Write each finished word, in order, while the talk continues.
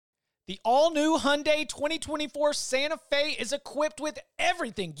The all-new Hyundai 2024 Santa Fe is equipped with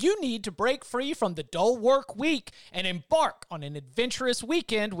everything you need to break free from the dull work week and embark on an adventurous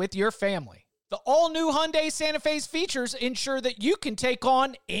weekend with your family. The all-new Hyundai Santa Fe's features ensure that you can take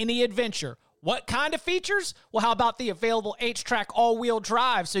on any adventure. What kind of features? Well, how about the available H-Track all-wheel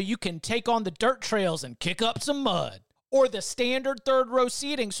drive so you can take on the dirt trails and kick up some mud? Or the standard third-row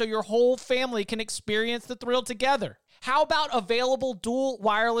seating so your whole family can experience the thrill together? How about available dual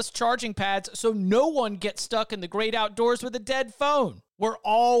wireless charging pads so no one gets stuck in the great outdoors with a dead phone? We're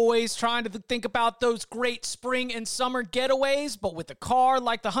always trying to think about those great spring and summer getaways, but with a car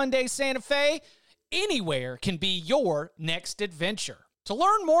like the Hyundai Santa Fe, anywhere can be your next adventure. To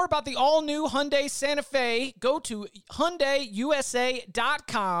learn more about the all-new Hyundai Santa Fe, go to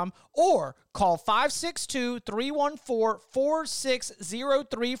HyundaiUSA.com or call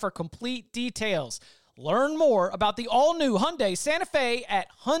 562-314-4603 for complete details. Learn more about the all-new Hyundai Santa Fe at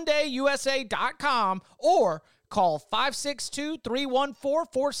HyundaiUSA.com or call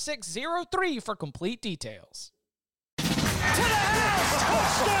 562-314-4603 for complete details. To the house!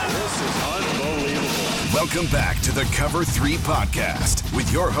 Touchdown! This is unbelievable. Welcome back to the Cover 3 podcast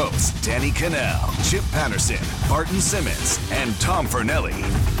with your hosts, Danny Cannell, Chip Patterson, Barton Simmons, and Tom Fornelli.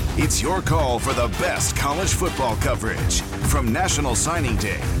 It's your call for the best college football coverage, from National Signing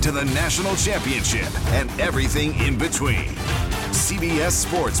Day to the National Championship and everything in between. CBS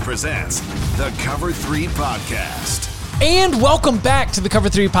Sports presents the Cover 3 podcast. And welcome back to the Cover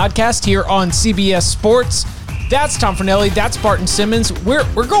 3 podcast here on CBS Sports. That's Tom Fornelli. That's Barton Simmons.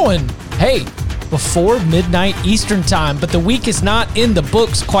 We're going, before midnight Eastern time, but the week is not in the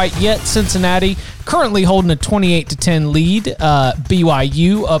books quite yet. Cincinnati currently holding a 28-10 lead.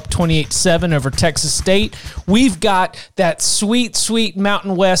 BYU up 28-7 over Texas State. We've got that sweet, sweet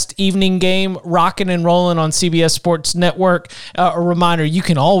Mountain West evening game rocking and rolling on CBS Sports Network. A reminder, you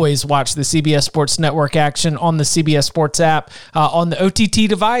can always watch the CBS Sports Network action on the CBS Sports app, on the OTT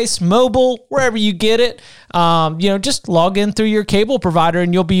device, mobile, wherever you get it. Just log in through your cable provider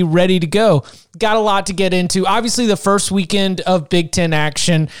and you'll be ready to go. Got a lot to get into. Obviously, the first weekend of Big Ten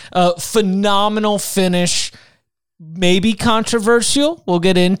action, phenomenal finish, maybe controversial. We'll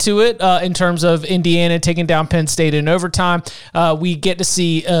get into it in terms of Indiana taking down Penn State in overtime. We get to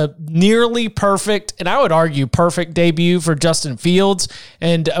see a nearly perfect, and I would argue perfect debut for Justin Fields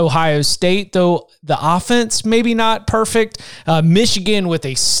and Ohio State, though the offense maybe not perfect. Michigan with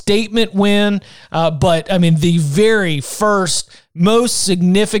a statement win, but the very first most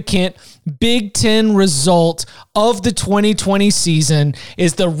significant Big Ten result of the 2020 season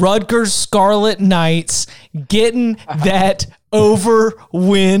is the Rutgers Scarlet Knights getting that over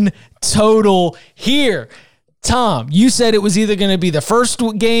win total here. Tom, you said it was either going to be the first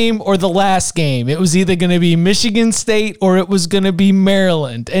game or the last game. It was either going to be Michigan State or it was going to be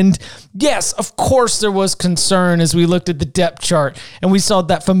Maryland. And yes, of course there was concern as we looked at the depth chart and we saw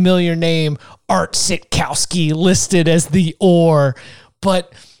that familiar name, Art Sitkowski, listed as the Or.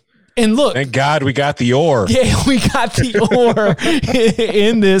 And look, thank God we got the Or. Yeah, we got the Or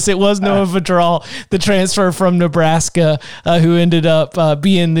in this. It was Noah Vedral, the transfer from Nebraska, who ended up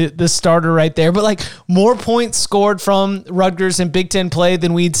being the starter right there. But more points scored from Rutgers in Big Ten play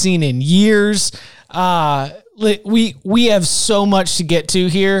than we'd seen in years. We have so much to get to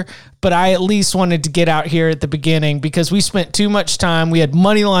here, but I at least wanted to get out here at the beginning because we spent too much time. We had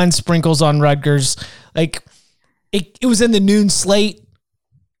money line sprinkles on Rutgers. It was in the noon slate.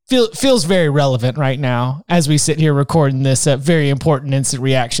 Feels very relevant right now as we sit here recording this very important instant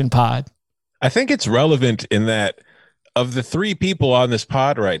reaction pod. I think it's relevant in that of the three people on this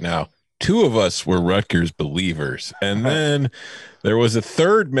pod right now, two of us were Rutgers believers. And then there was a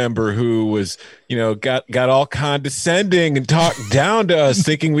third member who was, got all condescending and talked down to us,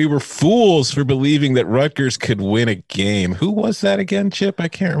 thinking we were fools for believing that Rutgers could win a game. Who was that again, Chip? I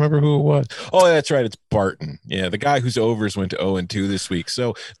can't remember who it was. Oh, that's right. It's Barton. Yeah, the guy whose overs went to 0-2 this week.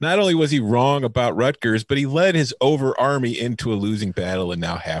 So not only was he wrong about Rutgers, but he led his over army into a losing battle, and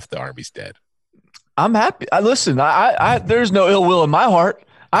now half the army's dead. I'm happy. Listen, there's no ill will in my heart.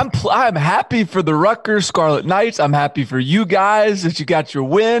 I'm happy for the Rutgers Scarlet Knights. I'm happy for you guys that you got your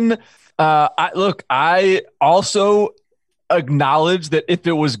win. I also acknowledge that if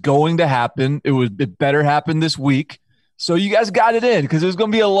it was going to happen, it better happen this week. So you guys got it in because it was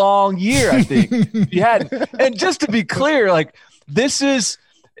going to be a long year, I think. You had, and just to be clear, this is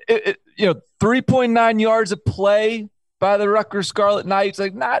 3.9 yards of play by the Rutgers Scarlet Knights.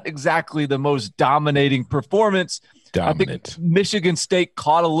 Not exactly the most dominating performance. Dominant. I think Michigan State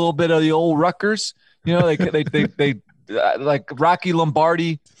caught a little bit of the old Rutgers. They like Rocky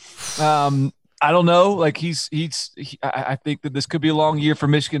Lombardi I don't know. Like I think that this could be a long year for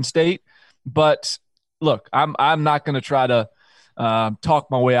Michigan State, but look, I'm not going to try to talk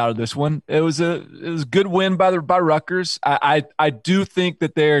my way out of this one. It was a good win by Rutgers. I do think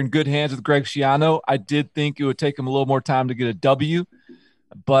that they're in good hands with Greg Schiano. I did think it would take him a little more time to get a W,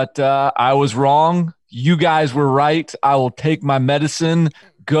 but I was wrong. You guys were right. I will take my medicine.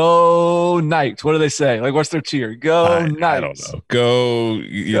 Go Knights. What do they say? Like, what's their cheer? Go Knights. I don't know.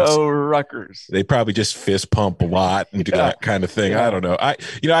 Go Rutgers. They probably just fist pump a lot and do that kind of thing. Yeah. I don't know.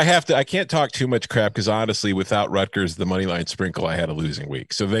 I can't talk too much crap because honestly, without Rutgers, the money line sprinkle, I had a losing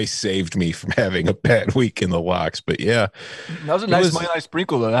week. So they saved me from having a bad week in the locks. But yeah, that was a nice money line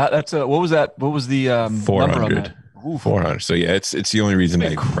sprinkle though. That's what was that? What was the 400? 400. So yeah, it's the only reason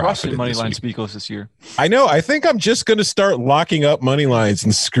I crushing money line sprinkles this year. I know. I think I'm just going to start locking up money lines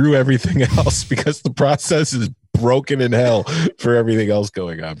and screw everything else because the process is broken in hell for everything else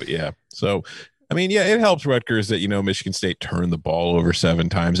going on. But yeah, so I mean, yeah, it helps Rutgers that Michigan State turned the ball over 7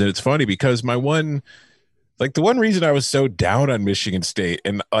 times, and it's funny because the one reason I was so down on Michigan State,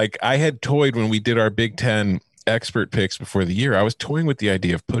 and like I had toyed when we did our Big Ten expert picks before the year, I was toying with the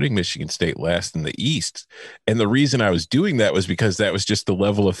idea of putting Michigan State last in the East. And the reason I was doing that was because that was just the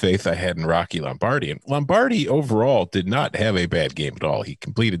level of faith I had in Rocky Lombardi. And Lombardi overall did not have a bad game at all. He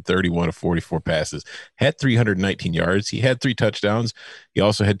completed 31 of 44 passes, had 319 yards. He had 3 touchdowns. He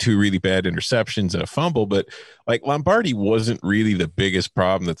also had 2 really bad interceptions and a fumble. But like Lombardi wasn't really the biggest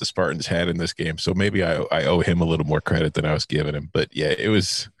problem that the Spartans had in this game. So maybe I owe him a little more credit than I was giving him. But yeah, it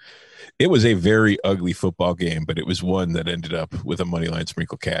was a very ugly football game, but it was one that ended up with a money line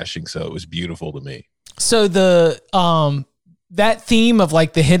sprinkle cashing. So it was beautiful to me. So the that theme of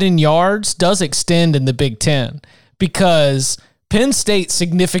like the hidden yards does extend in the Big Ten because Penn State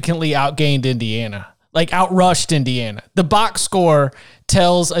significantly outgained Indiana, like outrushed Indiana. The box score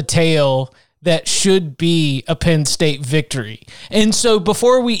tells a tale that should be a Penn State victory. And so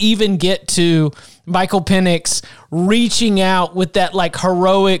before we even get to Michael Penix reaching out with that like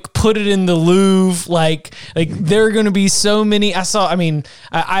heroic, put it in the Louvre, like there are going to be so many,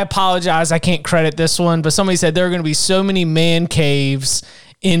 I apologize, I can't credit this one, but somebody said there are going to be so many man caves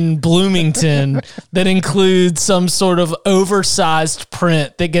in Bloomington that includes some sort of oversized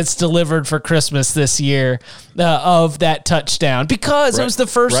print that gets delivered for Christmas this year of that touchdown because it was the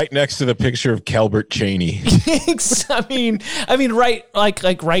first right next to the picture of Calbert Cheney. I mean, right,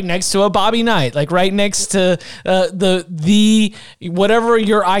 like right next to a Bobby Knight, like right next to the whatever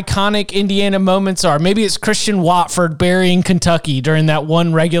your iconic Indiana moments are. Maybe it's Christian Watford burying Kentucky during that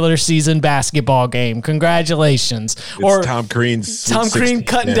one regular season basketball game. Congratulations. Or Tom Crean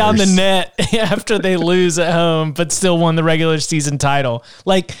cutting down the net after they lose at home, but still won the regular season title.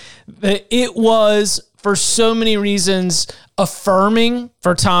 Like it was, for so many reasons, affirming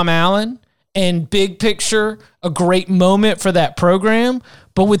for Tom Allen and big picture, a great moment for that program.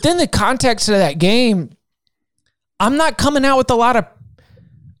 But within the context of that game, I'm not coming out with a lot of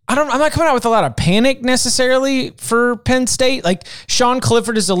panic necessarily for Penn State. Like Sean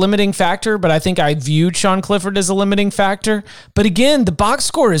Clifford is a limiting factor, but I think I viewed Sean Clifford as a limiting factor. But again, the box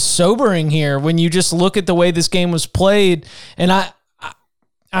score is sobering here when you just look at the way this game was played. And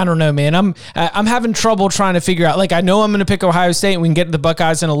I don't know, man. I'm having trouble trying to figure out. Like, I know I'm going to pick Ohio State, and we can get to the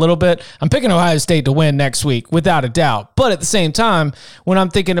Buckeyes in a little bit. I'm picking Ohio State to win next week, without a doubt. But at the same time, when I'm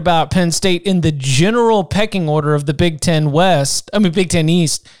thinking about Penn State in the general pecking order of the Big Ten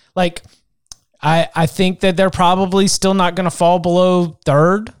East, like, I think that they're probably still not going to fall below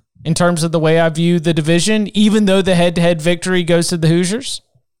third in terms of the way I view the division, even though the head-to-head victory goes to the Hoosiers.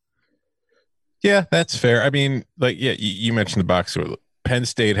 Yeah, that's fair. I mean, like, yeah, you mentioned the box score. Penn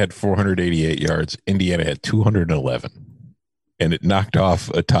State had 488 yards. Indiana had 211, and it knocked off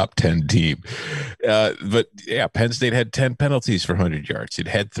a top 10 team. But yeah, Penn State had 10 penalties for 100 yards. It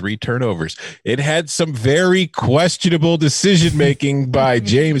had 3 turnovers. It had some very questionable decision-making by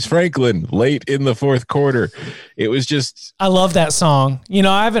James Franklin late in the fourth quarter. It was just... I love that song.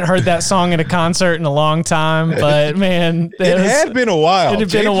 I haven't heard that song in a concert in a long time, but man... It had been a while. It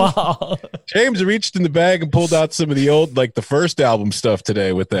had been a while. James reached in the bag and pulled out some of the old, like the first album stuff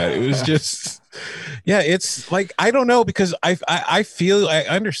today with that. It was just... Yeah, it's like, I don't know, because I feel, I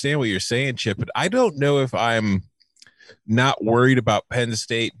understand what you're saying, Chip, but I don't know if I'm not worried about Penn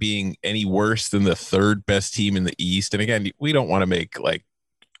State being any worse than the third best team in the East. And again, we don't want to make like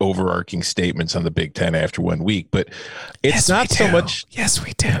overarching statements on the Big Ten after 1 week, but it's not so much. Yes,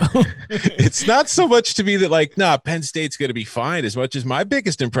 we do. It's not so much to me that like, Penn State's going to be fine, as much as my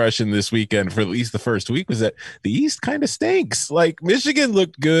biggest impression this weekend for at least the first week was that the East kind of stinks. Like Michigan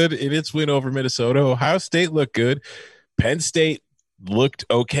looked good in its win over Minnesota. Ohio State looked good. Penn State looked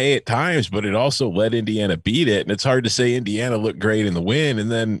okay at times, but it also let Indiana beat it. And it's hard to say Indiana looked great in the win.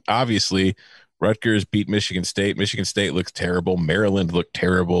 And then obviously Rutgers beat Michigan State. Michigan State looks terrible. Maryland looked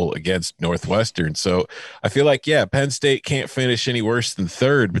terrible against Northwestern. So I feel like, yeah, Penn State can't finish any worse than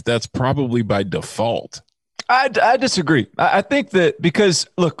third, but that's probably by default. I disagree. I think that because,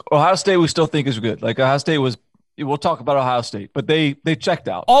 look, Ohio State we still think is good. Like Ohio State was, we'll talk about Ohio State, but they checked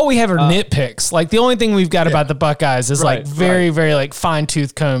out. All we have are nitpicks. Like the only thing we've got about the Buckeyes is like very like fine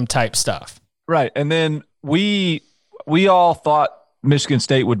tooth comb type stuff. Right. And then we all thought Michigan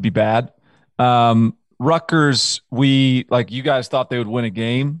State would be bad. Rutgers, like you guys thought they would win a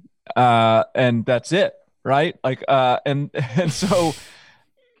game, and that's it. Right. Like, and so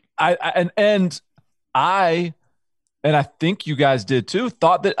I think you guys did too,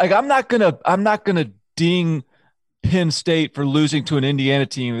 thought that like, I'm not gonna ding Penn State for losing to an Indiana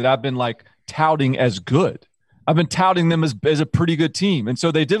team that I've been like touting as good. I've been touting them as a pretty good team. And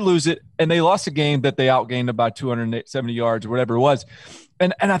so they did lose it, and they lost a game that they outgained about 270 yards or whatever it was.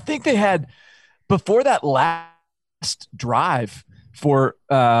 And I think they had, before that last drive for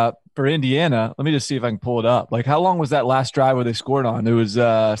Indiana, let me just see if I can pull it up. Like, how long was that last drive where they scored on? It was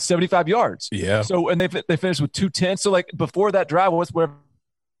 75 yards. Yeah. So, and they finished with 210. So like before that drive,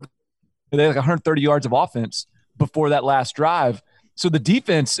 they had like 130 yards of offense before that last drive. So the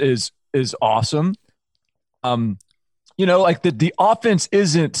defense is awesome. Like the offense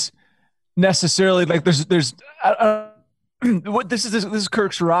isn't necessarily like this is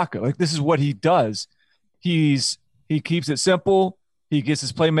Kirk Ciarrocca. Like this is what he does. He keeps it simple. He gets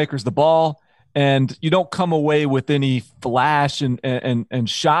his playmakers the ball, and you don't come away with any flash and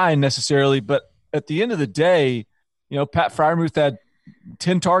shine necessarily. But at the end of the day, Pat Freiermuth had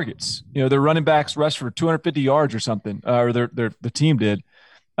 10 targets. Their running backs rushed for 250 yards or something, or the team did.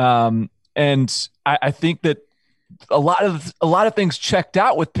 And I think that a lot of things checked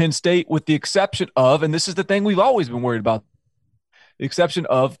out with Penn State, with the exception of, and this is the thing we've always been worried about, the exception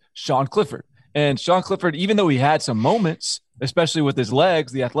of Sean Clifford. And Sean Clifford, even though he had some moments, especially with his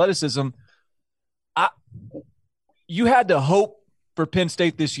legs, the athleticism, you had to hope for Penn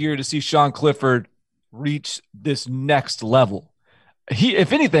State this year to see Sean Clifford reach this next level.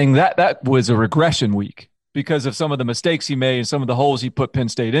 If anything, that was a regression week because of some of the mistakes he made and some of the holes he put Penn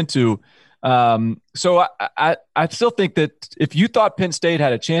State into. So I still think that if you thought Penn State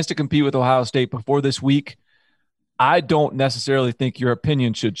had a chance to compete with Ohio State before this week, I don't necessarily think your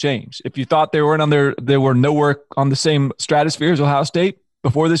opinion should change. If you thought they were nowhere on the same stratosphere as Ohio State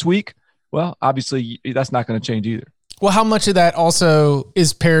before this week, well, obviously that's not going to change either. Well, how much of that also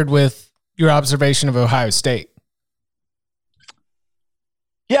is paired with your observation of Ohio State?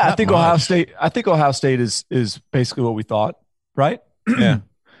 Yeah, I think Ohio State is basically what we thought, right? Yeah.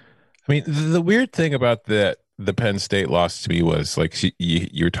 I mean, the weird thing about the Penn State loss to me was like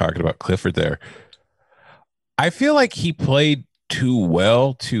you were talking about Clifford there. I feel like he played too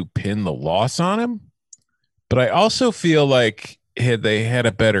well to pin the loss on him, but I also feel like had they had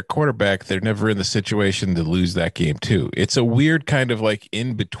a better quarterback, they're never in the situation to lose that game too. It's a weird kind of like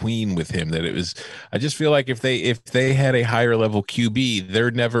in between with him that it was. I just feel like if they had a higher level QB,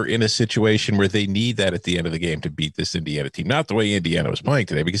 they're never in a situation where they need that at the end of the game to beat this Indiana team. Not the way Indiana was playing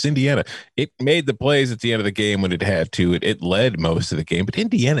today, because Indiana, it made the plays at the end of the game when it had to. It led most of the game, but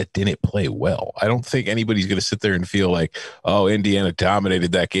Indiana didn't play well. I don't think anybody's going to sit there and feel like, oh, Indiana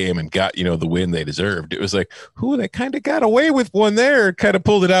dominated that game and got the win they deserved. It was like, they kind of got away with one there, kind of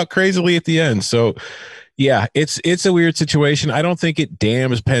pulled it out crazily at the end. So yeah, it's a weird situation. I don't think it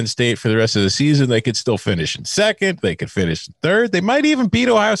damns Penn State for the rest of the season. They could still finish in second. They could finish in third. They might even beat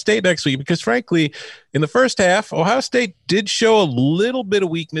Ohio State next week, because frankly, in the first half, Ohio State did show a little bit of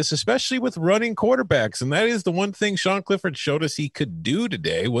weakness, especially with running quarterbacks. And that is the one thing Sean Clifford showed us he could do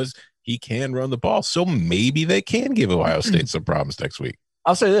today, was he can run the ball. So maybe they can give Ohio State some problems next week.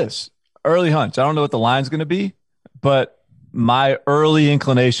 I'll say this, early hunch. I don't know what the line's going to be, but my early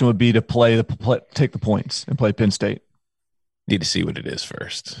inclination would be to take the points and play Penn State. Need to see what it is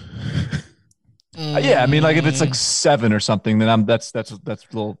first. Yeah, I mean, like if it's like 7 or something, then that's a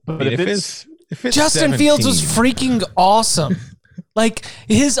little. But if it's Justin 17. Fields was freaking awesome. Like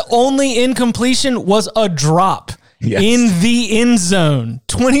his only incompletion was a drop. Yes. In the end zone,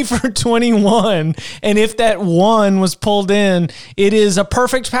 20 for 21. And if that one was pulled in, it is a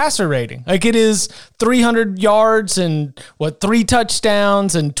perfect passer rating. Like it is 300 yards and 3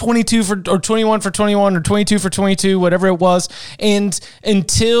 touchdowns and 21 for 21 or 22 for 22, whatever it was. And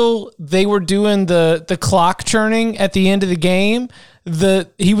until they were doing the clock churning at the end of the game,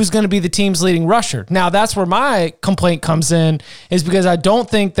 he was going to be the team's leading rusher. Now, that's where my complaint comes in, is because I don't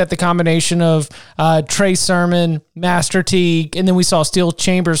think that the combination of Trey Sermon, Master Teague, and then we saw Steel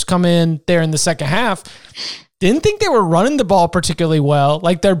Chambers come in there in the second half, didn't think they were running the ball particularly well.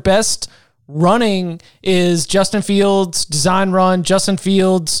 Like, their best running is Justin Fields, design run, Justin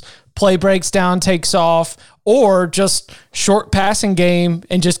Fields, play breaks down, takes off, or just short passing game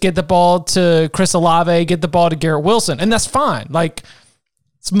and just get the ball to Chris Olave, get the ball to Garrett Wilson. And that's fine. Like,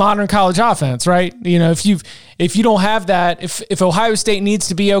 it's modern college offense, right? You know, if you don't have that, if Ohio State needs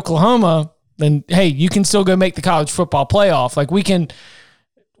to be Oklahoma, then hey, you can still go make the college football playoff. Like, we can,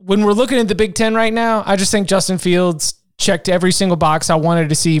 when we're looking at the Big Ten right now, I just think Justin Fields checked every single box I wanted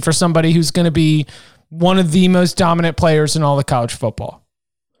to see for somebody who's going to be one of the most dominant players in all of college football.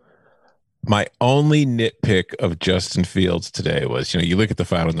 My only nitpick of Justin Fields today was, you look at the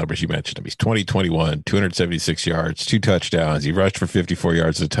final numbers you mentioned him. He's 20-21, 276 yards, 2 touchdowns. He rushed for 54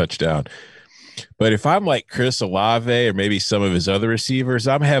 yards and a touchdown. But if I'm like Chris Olave or maybe some of his other receivers,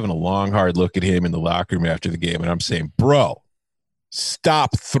 I'm having a long, hard look at him in the locker room after the game, and I'm saying, bro,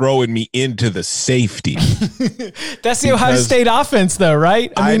 stop throwing me into the safety. That's the Ohio State offense, though,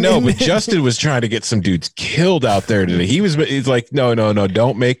 right? I know, but Justin was trying to get some dudes killed out there today. He's like, no,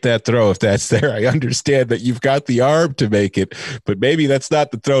 don't make that throw if that's there. I understand that you've got the arm to make it, but maybe that's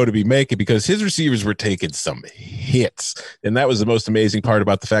not the throw to be making, because his receivers were taking some hits. And that was the most amazing part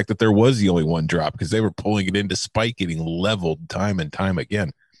about the fact that there was the only one drop, because they were pulling it in despite getting leveled time and time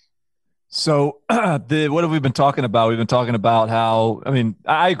again. So what have we been talking about? We've been talking about how,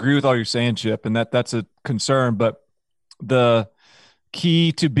 I agree with all you're saying, Chip, and that's a concern, but the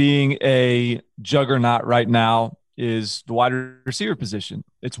key to being a juggernaut right now is the wide receiver position.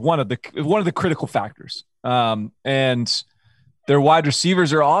 It's one of the critical factors. And their wide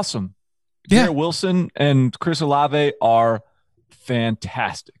receivers are awesome. Yeah. Garrett Wilson and Chris Olave are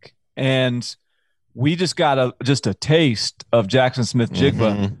fantastic. And we just got a taste of Jackson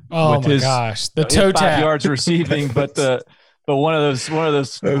Smith-Jigba. Oh my gosh, the toe tap, 5 yards receiving, but one of those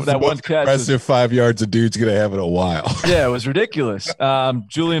that one catch. Impressive 5 yards a dude's gonna have in a while. Yeah, it was ridiculous.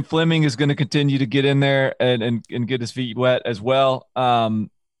 Julian Fleming is going to continue to get in there and get his feet wet as well.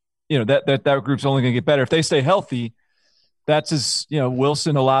 That group's only going to get better if they stay healthy. That's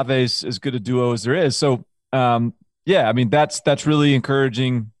Wilson Olave is as good a duo as there is. So that's really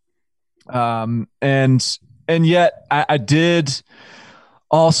encouraging. And yet I did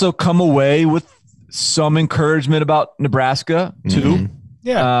also come away with some encouragement about Nebraska too. Mm-hmm.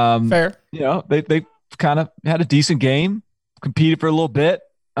 Yeah. Fair. They kind of had a decent game, competed for a little bit.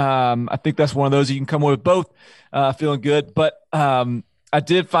 I think that's one of those you can come away with both, feeling good, but, I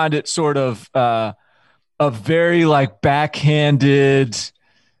did find it sort of, a very like backhanded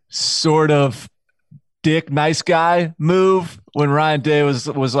sort of dick nice guy move when Ryan Day was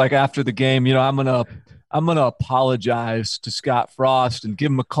like after the game, I'm gonna apologize to Scott Frost and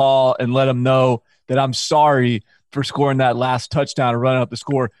give him a call and let him know that I'm sorry for scoring that last touchdown and running up the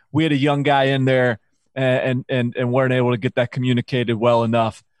score. We had a young guy in there and weren't able to get that communicated well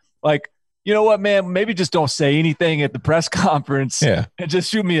enough. Like, you know what, man, maybe just don't say anything at the press conference and just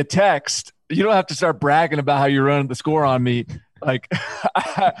shoot me a text. You don't have to start bragging about how you're running the score on me. Like,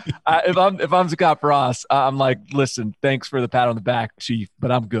 if I'm Scott Frost, I'm like, listen, thanks for the pat on the back, Chief,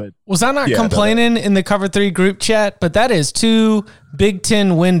 but I'm good. Was I not complaining in the Cover 3 group chat? But that is 2 Big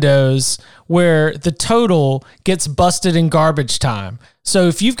Ten windows where the total gets busted in garbage time. So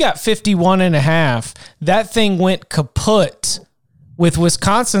if you've got 51.5, that thing went kaput with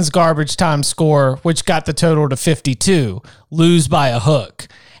Wisconsin's garbage time score, which got the total to 52, lose by a hook.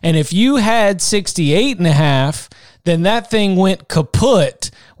 And if you had 68.5, then that thing went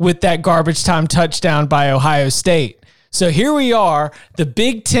kaput with that garbage time touchdown by Ohio State. So here we are, the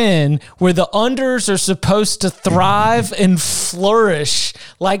Big Ten, where the unders are supposed to thrive and flourish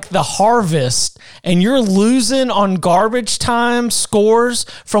like the harvest, and you're losing on garbage time scores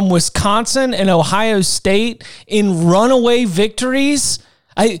from Wisconsin and Ohio State in runaway victories.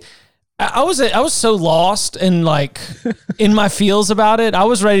 I was so lost and like in my feels about it. I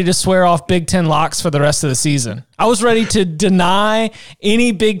was ready to swear off Big Ten locks for the rest of the season. I was ready to deny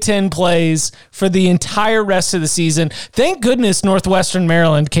any Big Ten plays for the entire rest of the season. Thank goodness Northwestern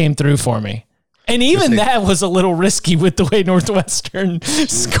Maryland came through for me. And even that was a little risky with the way Northwestern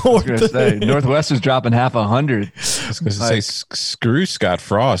scored. Northwestern's dropping half 100. I was going to say, screw Scott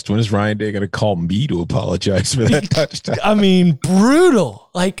Frost. When is Ryan Day going to call me to apologize for that touchdown? I mean, brutal.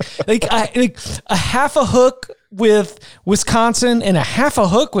 Like a half a hook with Wisconsin and a half a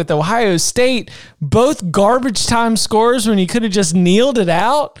hook with Ohio State. Both garbage time scores when you could have just kneeled it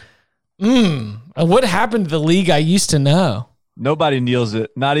out. What happened to the league I used to know? Nobody kneels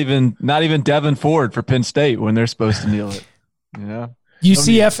it. Not even Devin Ford for Penn State when they're supposed to kneel it.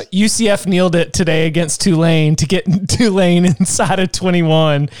 UCF kneeled it today against Tulane to get Tulane inside of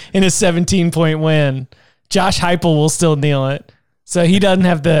 21 in a 17-point win. Josh Heupel will still kneel it, so he doesn't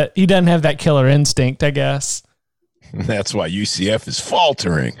have that killer instinct, I guess. That's why UCF is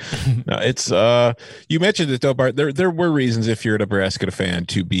faltering. No, it's you mentioned it though, Bart. There were reasons if you're a Nebraska fan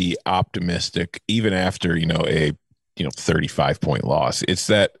to be optimistic, even after a 35-point loss. It's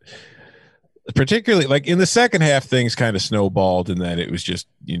that particularly like in the second half, things kind of snowballed, and then it was just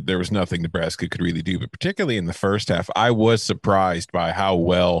there was nothing Nebraska could really do. But particularly in the first half, I was surprised by how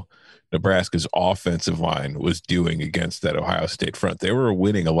well Nebraska's offensive line was doing against that Ohio State front. They were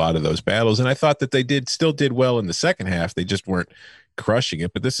winning a lot of those battles, and I thought that they still did well in the second half. They just weren't crushing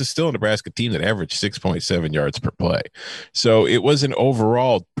it, but this is still a Nebraska team that averaged 6.7 yards per play. So it was an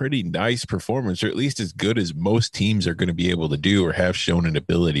overall pretty nice performance, or at least as good as most teams are going to be able to do or have shown an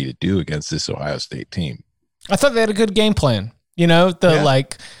ability to do against this Ohio State team. I thought they had a good game plan.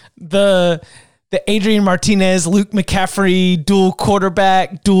 The Adrian Martinez, Luke McCaffrey, dual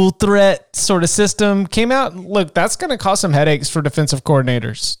quarterback, dual threat sort of system came out. Look, that's going to cause some headaches for defensive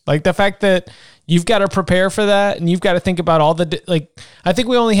coordinators. Like the fact that you've got to prepare for that, and you've got to think about all I think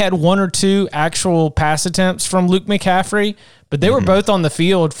we only had 1 or 2 actual pass attempts from Luke McCaffrey, but they were both on the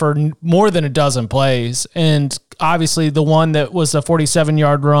field for more than a dozen plays. And obviously the one that was a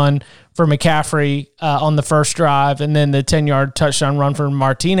 47-yard run for McCaffrey on the first drive, and then the 10-yard touchdown run for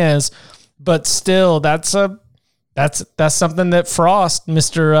Martinez. But still, that's something that Frost,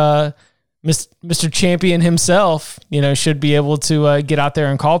 Mr. Champion himself, should be able to get out there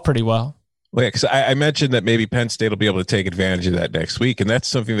and call pretty well. Well, because I mentioned that maybe Penn State will be able to take advantage of that next week. And that's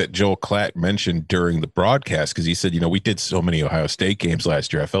something that Joel Klatt mentioned during the broadcast, because he said, we did so many Ohio State games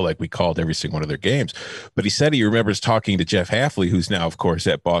last year. I felt like we called every single one of their games. But he said he remembers talking to Jeff Hafley, who's now, of course,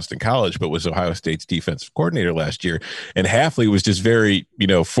 at Boston College, but was Ohio State's defensive coordinator last year. And Hafley was just very,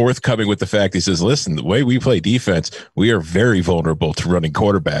 forthcoming with the fact, he says, listen, the way we play defense, we are very vulnerable to running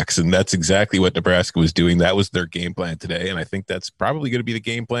quarterbacks. And that's exactly what Nebraska was doing. That was their game plan today. And I think that's probably going to be the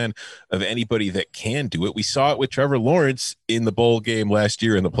game plan of anybody that can do it. We saw it with Trevor Lawrence in the bowl game last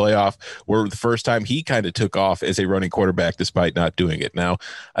year in the playoff, where the first time he kind of took off as a running quarterback despite not doing it. Now,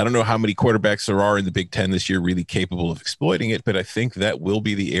 I don't know how many quarterbacks there are in the Big Ten this year really capable of exploiting it, but I think that will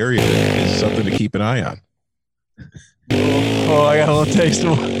be the area that is something to keep an eye on. Oh, I got a little taste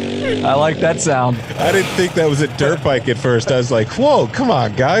of it. I like that sound. I didn't think that was a dirt bike at first. I was like, whoa, come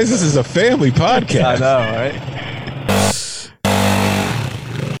on, guys. This is a family podcast. I know, right?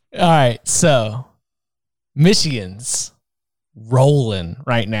 All right, so Michigan's rolling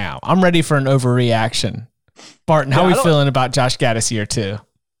right now. I'm ready for an overreaction. Barton, how are we feeling about Josh Gattis year 2?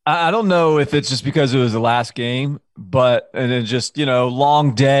 I don't know if it's just because it was the last game, and then just,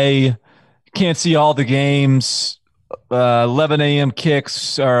 long day, can't see all the games, 11 a.m.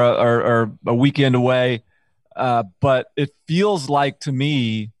 kicks are a weekend away. But it feels like to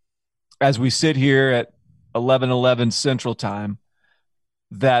me, as we sit here at 11:11 Central Time,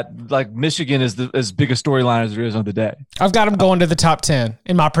 that like Michigan is as big a storyline as there is on the day. I've got them going to the top 10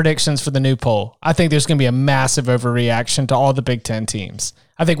 in my predictions for the new poll. I think there's going to be a massive overreaction to all the Big Ten teams.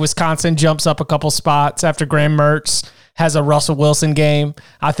 I think Wisconsin jumps up a couple spots after Graham Mertz has a Russell Wilson game.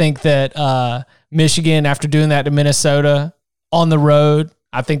 I think that Michigan, after doing that to Minnesota on the road,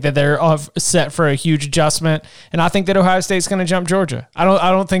 I think that they're set for a huge adjustment. And I think that Ohio State's going to jump Georgia. I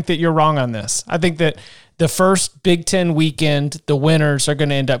don't think that you're wrong on this. I think that the first Big Ten weekend, the winners are going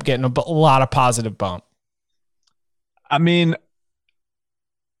to end up getting a lot of positive bump. I mean,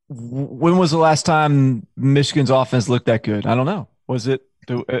 when was the last time Michigan's offense looked that good? I don't know. Has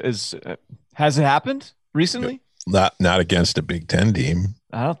it happened recently? Not against a Big Ten team.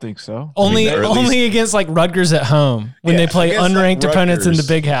 I don't think so. Only against like Rutgers at home when they play unranked opponents in the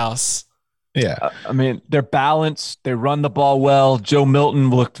Big House. Yeah. I mean, they're balanced. They run the ball well. Joe Milton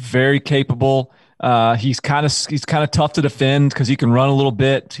looked very capable. He's kind of tough to defend because he can run a little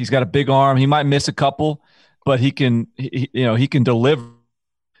bit. He's got a big arm. He might miss a couple, but he can deliver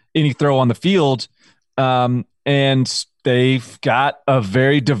any throw on the field. And they've got a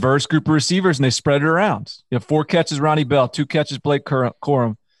very diverse group of receivers, and they spread it around. 4 catches Ronnie Bell, 2 catches Blake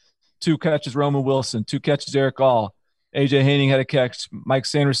Corum, 2 catches Roman Wilson, 2 catches Eric All. AJ Hanning had a catch. Mike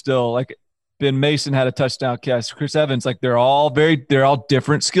Sanders still, like Ben Mason had a touchdown catch. Chris Evans, like they're all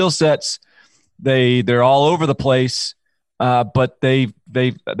different skill sets. They're all over the place, but they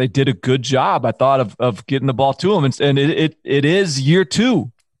did a good job, I thought, of getting the ball to them. And it is year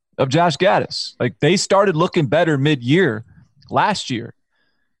 2 of Josh Gattis. Like they started looking better mid-year last year.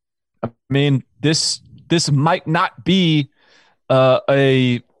 I mean, this might not be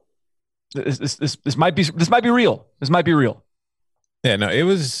this might be real. This might be real. Yeah, no, it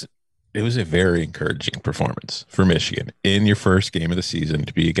was a very encouraging performance for Michigan in your first game of the season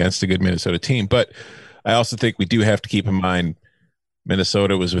to be against a good Minnesota team. But I also think we do have to keep in mind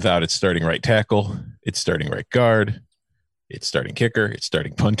Minnesota was without its starting right tackle, its starting right guard, its starting kicker, its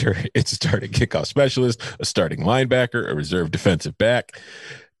starting punter, its starting kickoff specialist, a starting linebacker, a reserve defensive back.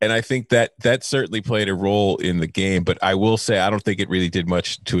 And I think that certainly played a role in the game. But I will say I don't think it really did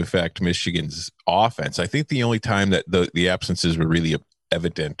much to affect Michigan's offense. I think the only time that the absences were really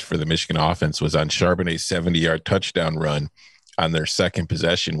evident for the Michigan offense was on Charbonnet's 70-yard touchdown run on their second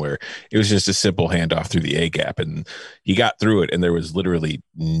possession, where it was just a simple handoff through the A gap, and he got through it, and there was literally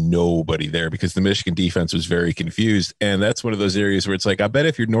nobody there because the Michigan defense was very confused. And that's one of those areas where it's like, I bet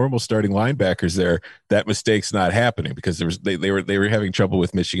if your normal starting linebackers there, that mistake's not happening, because they were having trouble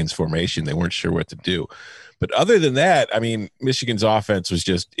with Michigan's formation. They weren't sure what to do. But other than that, I mean, Michigan's offense was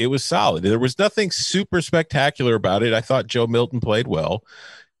it was solid. There was nothing super spectacular about it. I thought Joe Milton played well.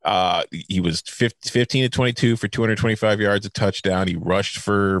 He was 15 to 22 for 225 yards, a touchdown. He rushed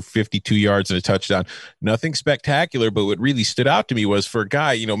for 52 yards and a touchdown. Nothing spectacular, but what really stood out to me was for a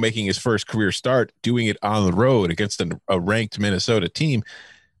guy, making his first career start, doing it on the road against a ranked Minnesota team,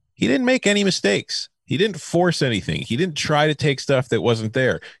 he didn't make any mistakes. He didn't force anything. He didn't try to take stuff that wasn't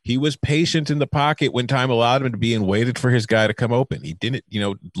there. He was patient in the pocket when time allowed him to be and waited for his guy to come open. He didn't,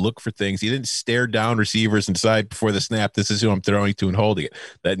 look for things. He didn't stare down receivers and decide before the snap, this is who I'm throwing to and holding it.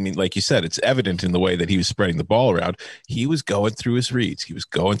 That means, like you said, it's evident in the way that he was spreading the ball around. He was going through his reads. He was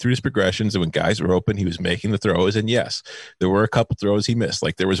going through his progressions. And when guys were open, he was making the throws. And yes, there were a couple throws he missed.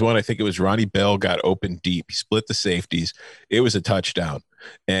 Like there was one, I think it was Ronnie Bell got open deep. He split the safeties. It was a touchdown.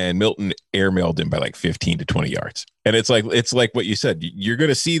 And Milton airmailed him by like 15 to 20 yards. And it's like what you said. You're going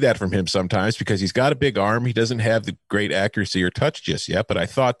to see that from him sometimes because he's got a big arm. He doesn't have the great accuracy or touch just yet. But I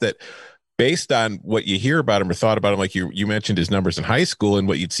thought that based on what you hear about him or thought about him, like you mentioned his numbers in high school and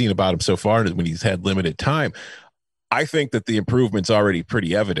what you'd seen about him so far when he's had limited time, I think that the improvement's already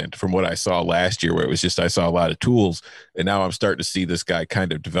pretty evident from what I saw last year, where it was just I saw a lot of tools, and now I'm starting to see this guy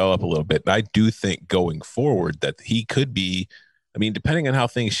kind of develop a little bit. And I do think going forward that he could be, I mean, depending on how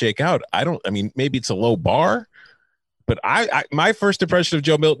things shake out, maybe it's a low bar, but my first impression of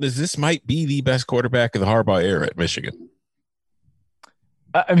Joe Milton is this might be the best quarterback of the Harbaugh era at Michigan.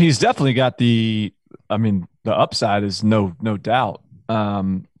 I mean, he's definitely got the upside is no doubt.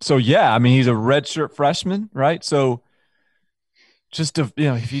 So yeah, I mean, he's a redshirt freshman, right? So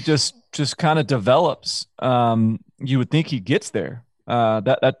if he just kind of develops, you would think he gets there.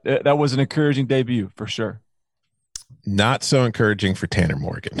 That was an encouraging debut for sure. Not so encouraging for Tanner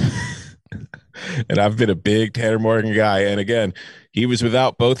Morgan. And I've been a big Tanner Morgan guy. And again, he was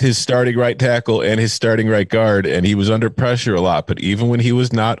without both his starting right tackle and his starting right guard, and he was under pressure a lot. But even when he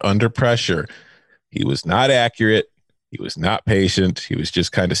was not under pressure, he was not accurate. He was not patient. He was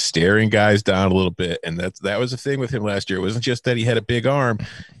just kind of staring guys down a little bit. And that was the thing with him last year. It wasn't just that he had a big arm.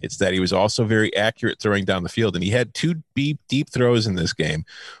 It's that he was also very accurate throwing down the field. And he had two deep throws in this game.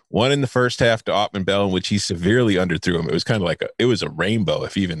 One in the first half to Ottman Bell, in which he severely underthrew him. It was kind of like it was a rainbow,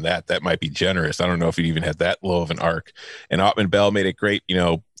 if even that might be generous. I don't know if he even had that low of an arc. And Ottman Bell made a great,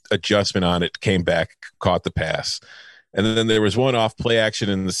 adjustment on it, came back, caught the pass. And then there was one off play action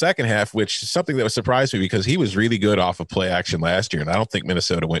in the second half, which is something that was surprised me because he was really good off of play action last year. And I don't think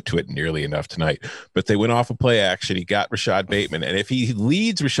Minnesota went to it nearly enough tonight, but they went off of play action. He got Rashad Bateman. And if he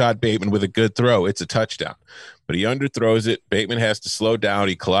leads Rashad Bateman with a good throw, it's a touchdown. But he underthrows it. Bateman has to slow down.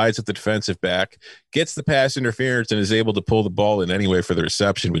 He collides with the defensive back, gets the pass interference, and is able to pull the ball in anyway for the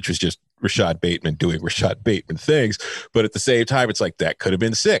reception, which was just Rashad Bateman doing Rashad Bateman things. But at the same time, it's like that could have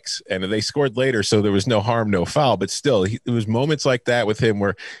been 6. And they scored later, so there was no harm, no foul. But still, it was moments like that with him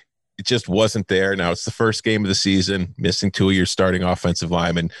where it just wasn't there. Now it's the first game of the season, missing 2 of your starting offensive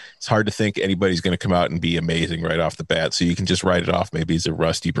linemen. It's hard to think anybody's going to come out and be amazing right off the bat. So you can just write it off. Maybe it's a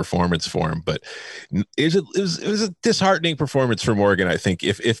rusty performance for him, but it was a disheartening performance for Morgan. I think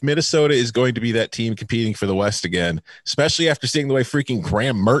if Minnesota is going to be that team competing for the West again, especially after seeing the way freaking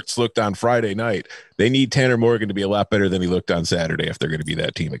Graham Mertz looked on Friday night, they need Tanner Morgan to be a lot better than he looked on Saturday if they're going to be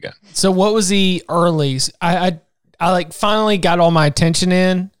that team again. So what was the early? I finally got all my attention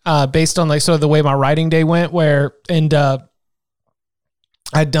in based on sort of the way my writing day went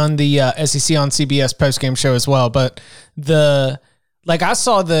I'd done the SEC on CBS postgame show as well. But I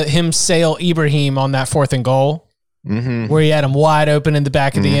saw him sail Ibrahim on that 4th and goal where he had him wide open in the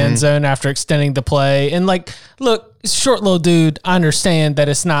back of the end zone after extending the play. And look, short little dude, I understand that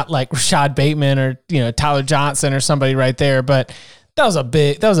it's not like Rashad Bateman or, Tyler Johnson or somebody right there, but That was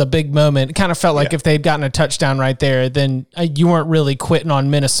a big moment. It kind of felt like if they'd gotten a touchdown right there, then you weren't really quitting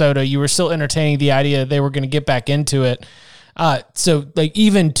on Minnesota. You were still entertaining the idea they were going to get back into it. So like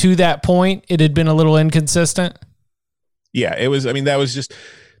even to that point, it had been a little inconsistent. Yeah, it was. I mean, that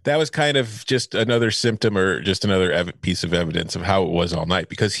was kind of just another symptom or just another piece of evidence of how it was all night,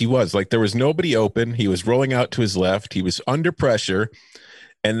 because he was like, there was nobody open. He was rolling out to his left. He was under pressure.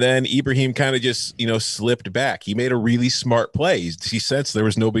 And then Ibrahim kind of just, slipped back. He made a really smart play. He sensed there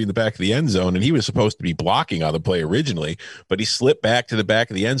was nobody in the back of the end zone, and he was supposed to be blocking on the play originally, but he slipped back to the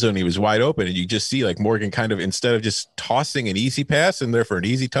back of the end zone. He was wide open, and you just see like Morgan kind of, instead of just tossing an easy pass in there for an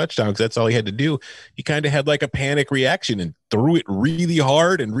easy touchdown, because that's all he had to do, he kind of had like a panic reaction and threw it really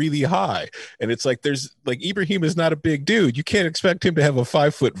hard and really high. And it's like, Ibrahim is not a big dude. You can't expect him to have a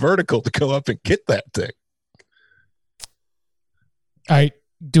 5-foot vertical to go up and get that thing. All right.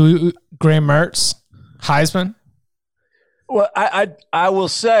 Do Graham Mertz, Heisman? Well, I will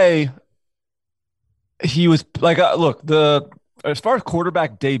say he was like, look, as far as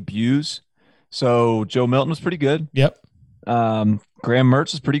quarterback debuts, so Joe Milton was pretty good. Yep. Graham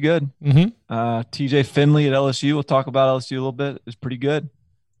Mertz is pretty good. Mm-hmm. TJ Finley at LSU, we'll talk about LSU a little bit, is pretty good.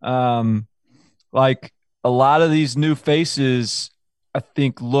 Like a lot of these new faces, I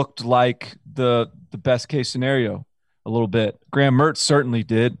think looked like the best case scenario. A little bit. Graham Mertz certainly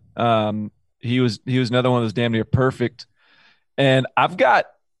did. He was another one of those damn near perfect. And I've got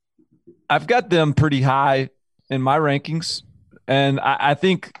them pretty high in my rankings. And I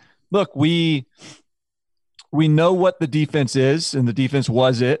think, look, we know what the defense is, and the defense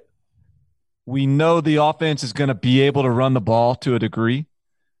was it. We know the offense is going to be able to run the ball to a degree,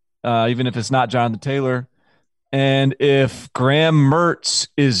 even if it's not Jonathan Taylor. And if Graham Mertz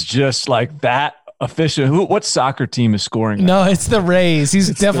is just like that, efficient. What soccer team is scoring? No, it's the Rays. He's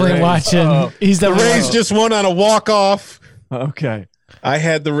definitely watching. Oh. He's the Rays just won on a walk-off. Okay. I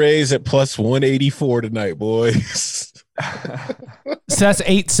had the Rays at plus 184 tonight, boys. So that's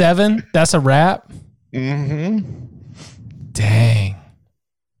 8-7. That's a wrap. Mm-hmm. Dang.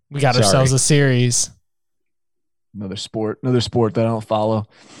 We got ourselves a series. Another sport that I don't follow.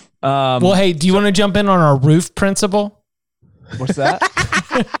 Well, hey, do you want to jump in on our roof principle? What's that?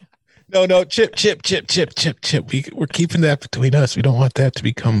 No, Chip. We're keeping that between us. We don't want that to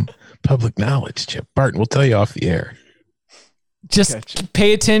become public knowledge, Chip. Barton, we'll tell you off the air. Just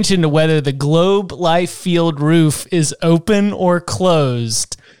pay attention to whether the Globe Life Field roof is open or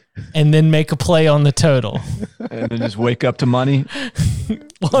closed, and then make a play on the total. And then just wake up to money.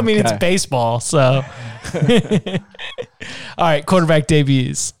 Well, I mean, it's baseball, so. All right, quarterback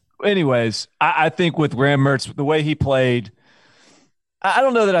debuts. Anyways, I think with Graham Mertz, the way he played, I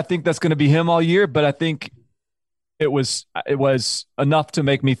don't know that I think that's going to be him all year, but I think it was enough to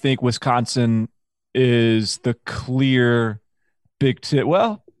make me think Wisconsin is the clear Big Ten.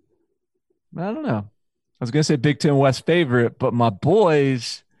 Well, I don't know. I was going to say Big Ten West favorite, but my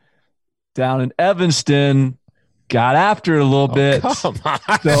boys down in Evanston got after it a little bit. Come on.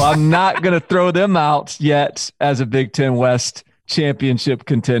 So I'm not going to throw them out yet as a Big Ten West championship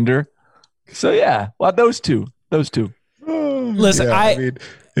contender. So, yeah, well, those two. Listen, yeah, I mean,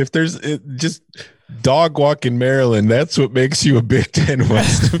 if there's just dog walking Maryland, that's what makes you a Big Ten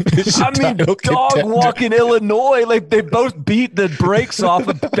West. I mean, dog walking Illinois, like they both beat the brakes off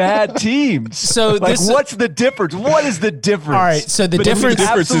of bad teams. So like, what's the difference? What is the difference? All right, so the difference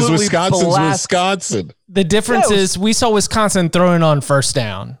is Wisconsin. The difference is we saw Wisconsin throwing on first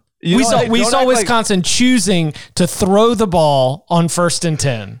down. We saw Wisconsin choosing to throw the ball on 1st and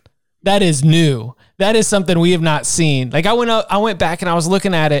 10. That is new. That is something we have not seen. Like I went back and I was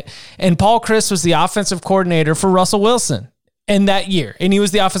looking at it, and Paul Chryst was the offensive coordinator for Russell Wilson in that year. And he was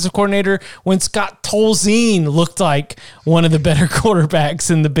the offensive coordinator when Scott Tolzien looked like one of the better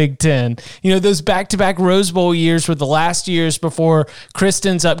quarterbacks in the Big Ten. You know, those back-to-back Rose Bowl years were the last years before Chryst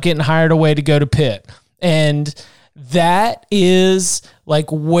ends up getting hired away to go to Pitt. And that is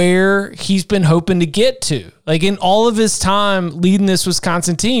like where he's been hoping to get to. Like in all of his time leading this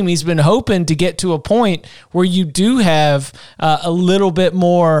Wisconsin team, he's been hoping to get to a point where you do have a little bit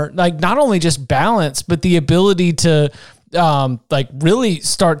more, like not only just balance, but the ability to like really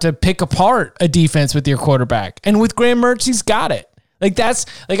start to pick apart a defense with your quarterback. And with Graham Mertz, he's got it. Like that's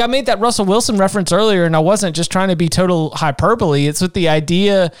like I made that Russell Wilson reference earlier, and I wasn't just trying to be total hyperbole. It's with the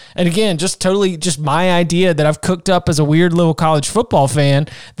idea, and again, just my idea that I've cooked up as a weird little college football fan,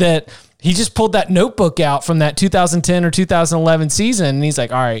 that he just pulled that notebook out from that 2010 or 2011 season, and he's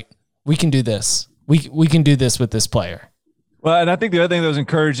like, all right, we can do this. We can do this with this player. Well, and I think the other thing that was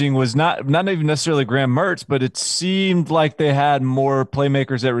encouraging was not even necessarily Graham Mertz, but it seemed like they had more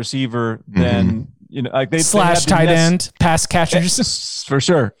playmakers at receiver than like they slash they had tight end, pass catchers. For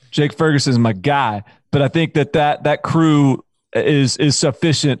sure. Jake Ferguson is my guy, but I think that crew is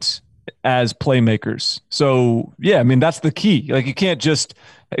sufficient as playmakers. So yeah, I mean, that's the key. Like, you can't just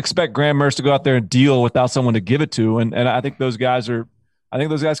expect Graham Mertz to go out there and deal without someone to give it to. And I think those guys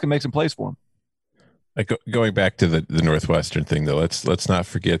can make some plays for him. Like, going back to the Northwestern thing, though, let's not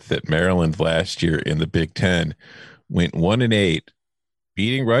forget that Maryland last year in the Big Ten went 1-8,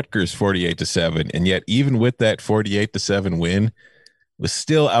 beating Rutgers 48-7, and yet even with that 48-7 win, was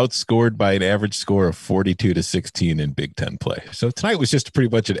still outscored by an average score of 42-16 in Big Ten play. So tonight was just pretty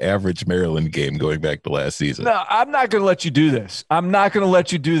much an average Maryland game going back to last season. No, I'm not going to let you do this.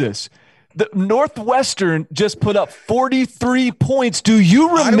 The Northwestern just put up 43 points. Do you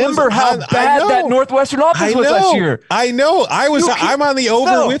remember how bad that Northwestern offense was last year? I know. I'm on the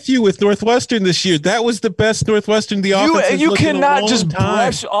over with you with Northwestern this year. That was the best Northwestern the offense. You cannot just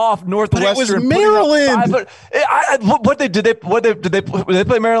brush off Northwestern. But it was Maryland. Did they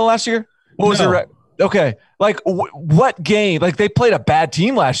play Maryland last year? What was their okay? Like what game? Like, they played a bad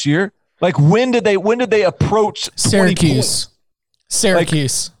team last year. Like, when did they approach Syracuse?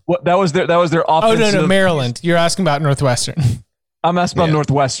 Syracuse. What that was their offensive. Oh no, Maryland. You're asking about Northwestern. I'm asking about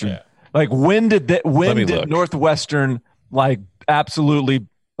Northwestern. Yeah. Like, when did Northwestern like absolutely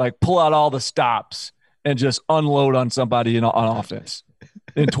like pull out all the stops and just unload on somebody on offense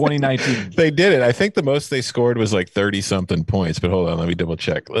in 2019? They did it. I think the most they scored was like 30-something points, but hold on, let me double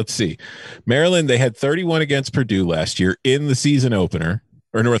check. Let's see. Maryland, they had 31 against Purdue last year in the season opener.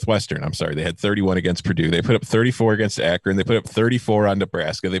 Or Northwestern, I'm sorry. They had 31 against Purdue. They put up 34 against Akron. They put up 34 on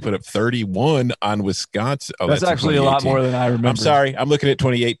Nebraska. They put up 31 on Wisconsin. Oh, that's actually a lot more than I remember. I'm sorry. I'm looking at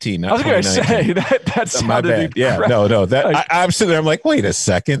 2018, not 2019. I was going to say, that's my bad. Yeah, no. I'm sitting there. I'm like, wait a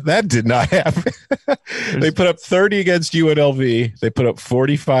second. That did not happen. They put up 30 against UNLV. They put up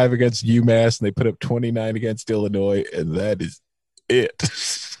 45 against UMass. And they put up 29 against Illinois. And that is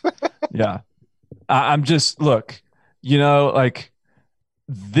it. Yeah. I'm just, look, like,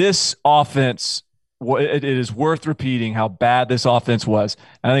 this offense, it is worth repeating how bad this offense was.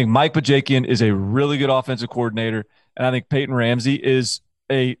 And I think Mike Bajakian is a really good offensive coordinator. And I think Peyton Ramsey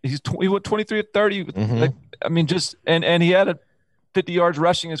he went 23 at 30. Mm-hmm. Like, I mean, and he had 50 yards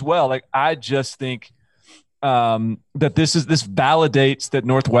rushing as well. Like, I just think that this validates that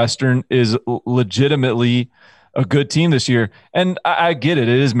Northwestern is legitimately a good team this year. And I get it.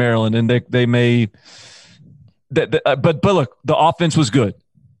 It is Maryland, and they may – but look, the offense was good.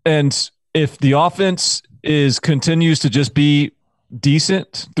 And if the offense continues to just be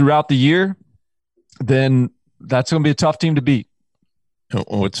decent throughout the year, then that's going to be a tough team to beat.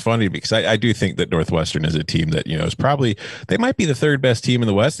 Well, it's funny because I do think that Northwestern is a team that, is probably, they might be the third best team in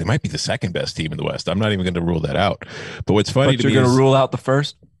the West. They might be the second best team in the West. I'm not even going to rule that out. But what's funny to me is, you're going to rule out the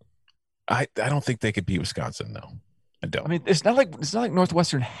first? I don't think they could beat Wisconsin, though. I don't. I mean, it's not like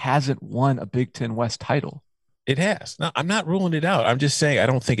Northwestern hasn't won a Big Ten West title. It has. No, I'm not ruling it out. I'm just saying I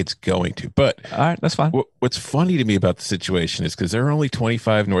don't think it's going to. But all right, that's fine. What's funny to me about the situation is because there are only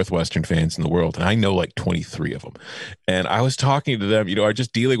 25 Northwestern fans in the world, and I know like 23 of them. And I was talking to them, I'm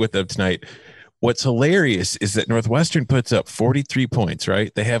just dealing with them tonight. What's hilarious is that Northwestern puts up 43 points,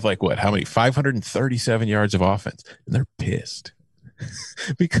 right? They have like how many? 537 yards of offense, and they're pissed.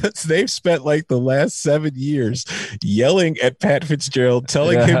 Because they've spent like the last 7 years yelling at Pat Fitzgerald,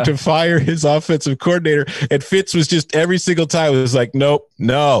 telling him to fire his offensive coordinator. And Fitz was just every single time was like, nope,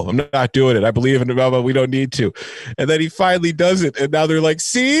 no, I'm not doing it. I believe in it, but we don't need to. And then he finally does it. And now they're like,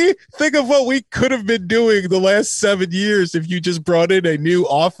 see, think of what we could have been doing the last 7 years if you just brought in a new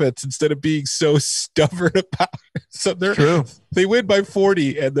offense instead of being so stubborn about it. So they win by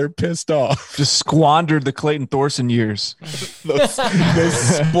 40 and they're pissed off. Just squandered the Clayton Thorson years. those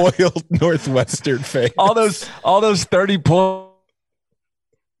spoiled Northwestern fans. All those 30 points.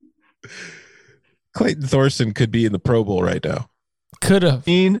 Clayton Thorson could be in the Pro Bowl right now. Could have.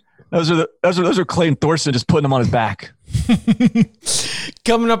 Those are Clayton Thorson just putting him on his back.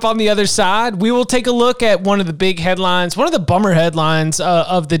 Coming up on the other side, we will take a look at one of the big headlines, one of the bummer headlines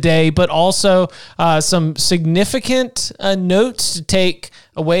of the day, but also some significant notes to take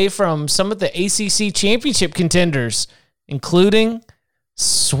away from some of the ACC championship contenders, including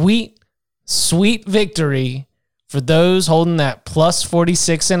sweet victory for those holding that plus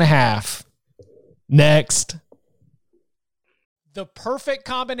 46.5. Next. The perfect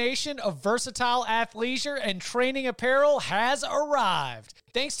combination of versatile athleisure and training apparel has arrived.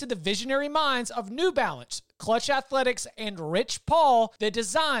 Thanks to the visionary minds of New Balance, Clutch Athletics and Rich Paul, the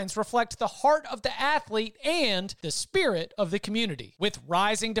designs reflect the heart of the athlete and the spirit of the community. With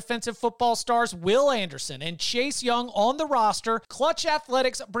rising defensive football stars Will Anderson and Chase Young on the roster, Clutch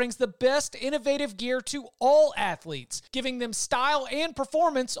Athletics brings the best innovative gear to all athletes, giving them style and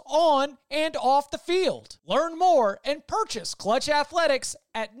performance on and off the field. Learn more and purchase Clutch Athletics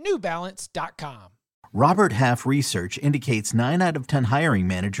at newbalance.com. Robert Half research indicates 9 out of 10 hiring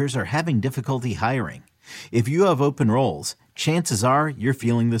managers are having difficulty hiring. If you have open roles, chances are you're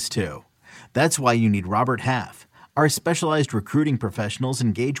feeling this too. That's why you need Robert Half. Our specialized recruiting professionals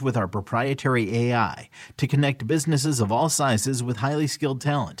engage with our proprietary AI to connect businesses of all sizes with highly skilled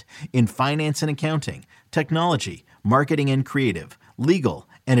talent in finance and accounting, technology, marketing and creative, legal,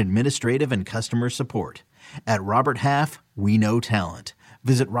 and administrative and customer support. At Robert Half, we know talent.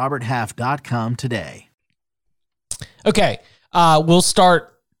 Visit roberthalf.com today. Okay, we'll start.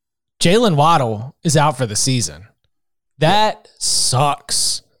 Jalen Waddle is out for the season. That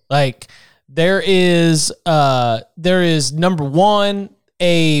sucks. Like, there is number one,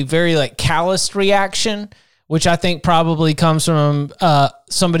 a very calloused reaction, which I think probably comes from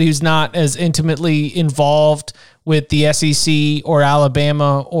somebody who's not as intimately involved with the SEC or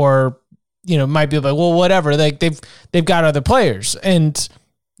Alabama, or might be like, well, whatever. They've got other players, and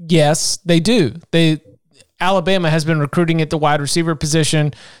yes, they do. Alabama has been recruiting at the wide receiver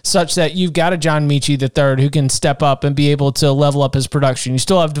position such that you've got a John Mechie III who can step up and be able to level up his production. You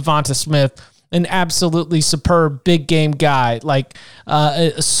still have Devonta Smith, an absolutely superb big game guy, like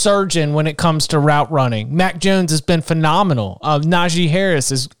a surgeon when it comes to route running. Mac Jones has been phenomenal. Najee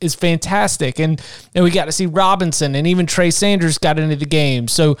Harris is fantastic. And we got to see Robinson, and even Trey Sanders got into the game.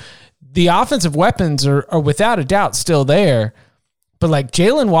 So the offensive weapons are without a doubt still there. But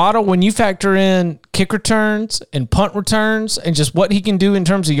Jalen Waddle, when you factor in kick returns and punt returns and just what he can do in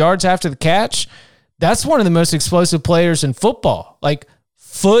terms of yards after the catch, that's one of the most explosive players in football.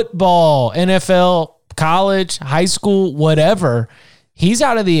 Football, NFL, college, high school, whatever. He's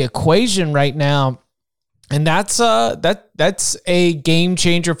out of the equation right now. And that's a game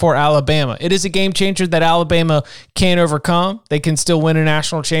changer for Alabama. It is a game changer that Alabama can't overcome. They can still win a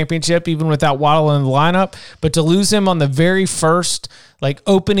national championship even without Waddle in the lineup. But to lose him on the very first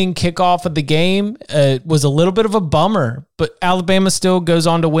opening kickoff of the game was a little bit of a bummer. But Alabama still goes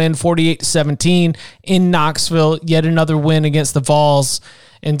on to win 48-17 in Knoxville. Yet another win against the Vols.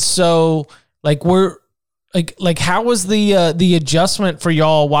 And so we're. How was the adjustment for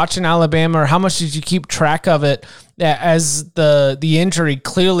y'all watching Alabama, or how much did you keep track of it as the injury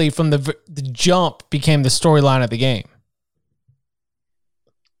clearly from the jump became the storyline of the game?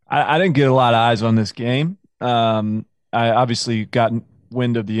 I didn't get a lot of eyes on this game. I obviously got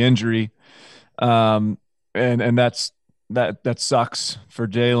wind of the injury, and that sucks for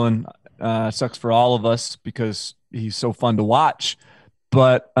Jalen. Sucks for all of us because he's so fun to watch.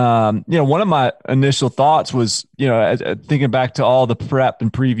 But, one of my initial thoughts was, thinking back to all the prep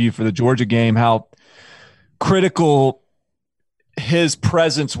and preview for the Georgia game, how critical his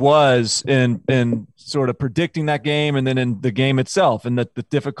presence was in sort of predicting that game and then in the game itself, and the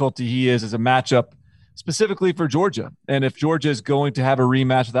difficulty he is as a matchup specifically for Georgia. And if Georgia is going to have a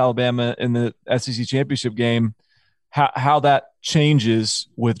rematch with Alabama in the SEC championship game, how that changes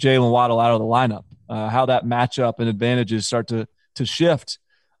with Jalen Waddle out of the lineup, how that matchup and advantages start to shift.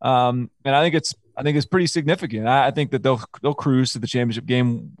 And I think it's pretty significant. I think that they'll cruise to the championship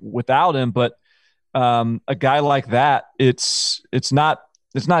game without him, but a guy like that, it's not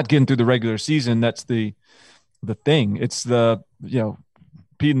getting through the regular season. That's the thing. It's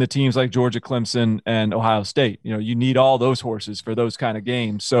beating the teams like Georgia, Clemson, and Ohio State. You need all those horses for those kind of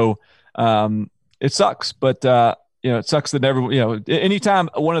games. So it sucks, but it sucks that anytime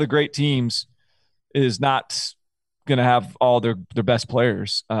one of the great teams is not going to have all their best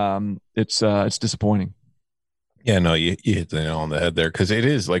players, it's disappointing. Yeah, no, you hit the nail on the head there, because it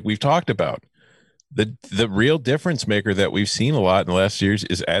is, like we've talked about, the real difference maker that we've seen a lot in the last years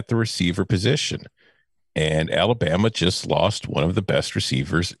is at the receiver position. And Alabama just lost one of the best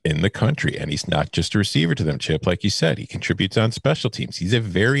receivers in the country. And he's not just a receiver to them, Chip. Like you said, he contributes on special teams. He's a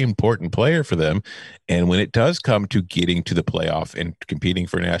very important player for them. And when it does come to getting to the playoff and competing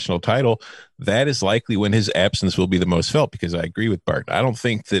for a national title, that is likely when his absence will be the most felt, because I agree with Bart. I don't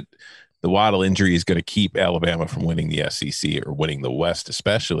think that the Waddle injury is going to keep Alabama from winning the SEC or winning the West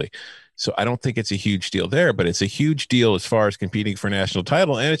especially. So I don't think it's a huge deal there, but it's a huge deal as far as competing for a national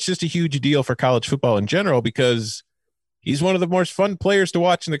title. And it's just a huge deal for college football in general, because he's one of the most fun players to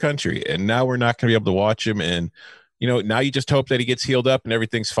watch in the country. And now we're not going to be able to watch him. And, now you just hope that he gets healed up and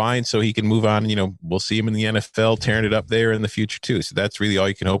everything's fine so he can move on. We'll see him in the NFL tearing it up there in the future too. So that's really all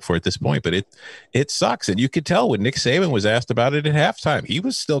you can hope for at this point. But it sucks. And you could tell when Nick Saban was asked about it at halftime, he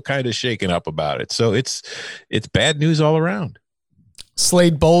was still kind of shaken up about it. So it's bad news all around.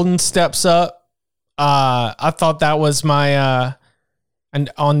 Slade Bolden steps up. I thought that was my and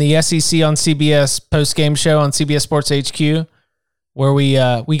on the SEC on CBS post-game show on CBS Sports HQ, where we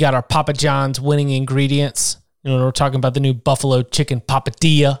got our Papa John's winning ingredients. We're talking about the new buffalo chicken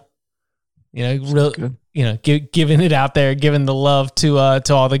papadilla. Giving it out there, giving the love to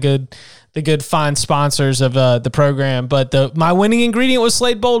all the good fine sponsors of the program. But my winning ingredient was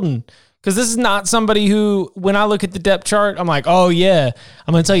Slade Bolden. Because this is not somebody who, when I look at the depth chart, I'm like, oh, yeah,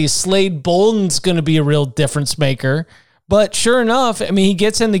 I'm going to tell you, Slade Bolden's going to be a real difference maker. But sure enough, he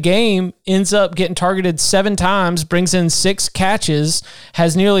gets in the game, ends up getting targeted 7 times, brings in 6 catches,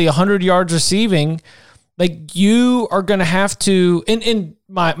 has nearly 100 yards receiving. Like, you are going to have to, and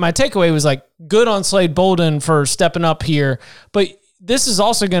my takeaway was like, good on Slade Bolden for stepping up here. But this is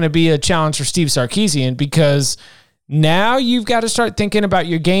also going to be a challenge for Steve Sarkisian, because now you've got to start thinking about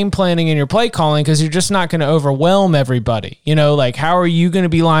your game planning and your play calling, because you're just not going to overwhelm everybody. How are you going to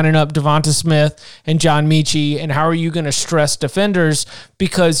be lining up Devonta Smith and John Mechie, and how are you going to stress defenders?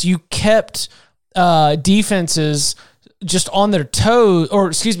 Because you kept defenses just on their toes,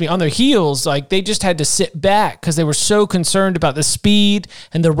 on their heels. Like, they just had to sit back because they were so concerned about the speed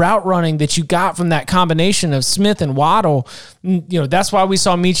and the route running that you got from that combination of Smith and Waddle. That's why we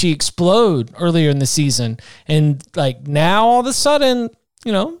saw Mechie explode earlier in the season. And now all of a sudden,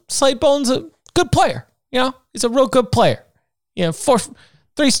 Slade Bolden's a good player. He's a real good player.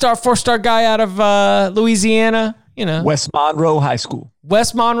 3-star, 4-star guy out of Louisiana. West Monroe High School.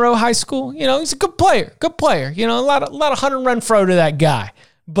 He's a good player. A lot of 100-run throw to that guy.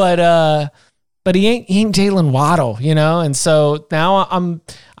 But he ain't Jalen Waddle, And so now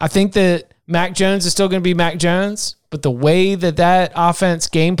I think that Mac Jones is still going to be Mac Jones, but the way that offense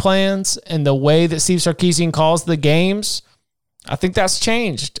game plans and the way that Steve Sarkisian calls the games, I think that's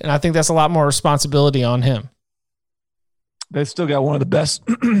changed, and I think that's a lot more responsibility on him. They still got one of the best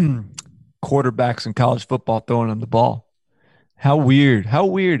quarterbacks in college football throwing them the ball. How weird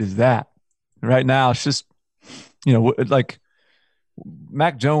is that? Right now, it's just,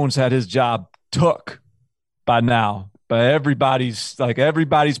 Mac Jones had his job took by now by everybody's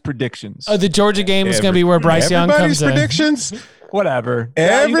predictions. Oh, the Georgia game is going to be where Bryce Young comes in. Everybody's predictions? Whatever.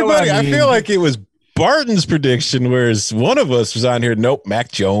 Everybody. I feel like it was Barton's prediction, whereas one of us was on here. Nope,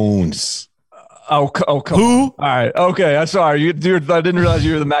 Mac Jones. Oh, come on. All right. Okay. I'm sorry. I didn't realize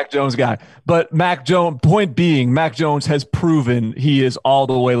you were the Mac Jones guy. But Mac Jones, point being, Mac Jones has proven he is all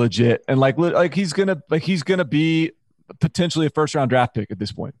the way legit. And he's gonna be potentially a first-round draft pick at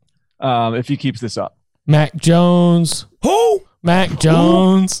this point, if he keeps this up. Mac Jones. Who? Mac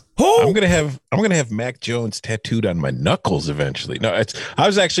Jones. Who? I'm gonna have Mac Jones tattooed on my knuckles eventually. No, I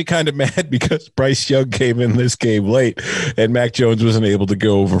was actually kind of mad because Bryce Young came in this game late, and Mac Jones wasn't able to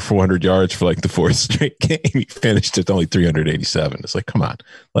go over 400 yards for the 4th straight game. He finished at only 387. It's like, come on,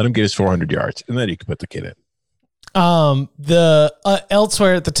 let him get his 400 yards, and then you can put the kid in. The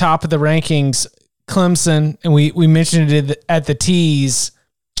elsewhere at the top of the rankings, Clemson, and we mentioned it at the tease.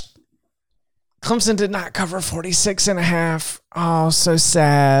 Clemson did not cover 46.5. Oh, so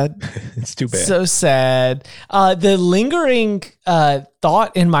sad. It's too bad. So sad. The lingering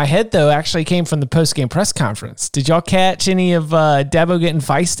thought in my head, though, actually came from the post-game press conference. Did y'all catch any of Dabo getting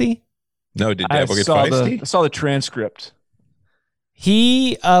feisty? No, did Dabo get feisty? I saw the transcript.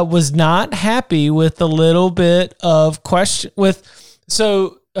 He was not happy with the little bit of question with.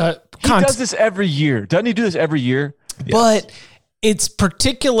 So he does this every year. Doesn't he do this every year? Yes. But it's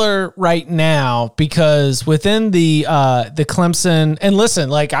particular right now because within the Clemson, and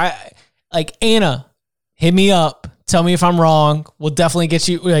listen, Anna, hit me up. Tell me if I'm wrong. We'll definitely get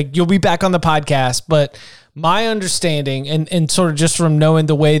you, you'll be back on the podcast. But my understanding and sort of just from knowing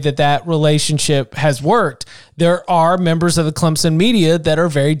the way that relationship has worked, there are members of the Clemson media that are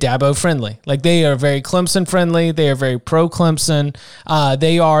very Dabo friendly. They are very Clemson friendly. They are very pro Clemson.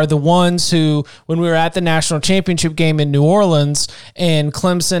 They are the ones who, when we were at the national championship game in New Orleans and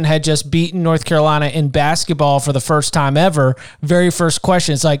Clemson had just beaten North Carolina in basketball for the first time ever, very first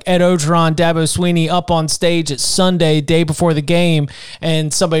question, it's like Ed Ogeron, Dabo Swinney up on stage at Sunday, day before the game,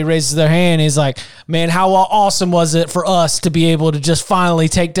 and somebody raises their hand. And he's like, man, how awesome was it for us to be able to just finally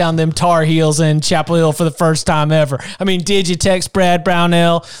take down them Tar Heels in Chapel Hill for the first time ever? I mean, did you text Brad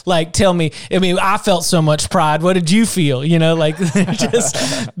Brownell? Tell me. I mean, I felt so much pride. What did you feel?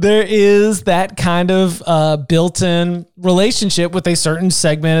 There is that kind of built-in relationship with a certain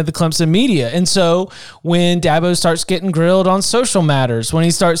segment of the Clemson media. And so when Dabo starts getting grilled on social matters, when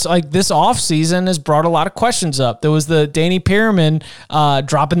he starts like this offseason has brought a lot of questions up. There was the Danny Pearman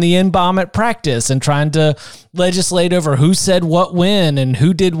dropping the N-bomb at practice and trying to legislate over who said what when and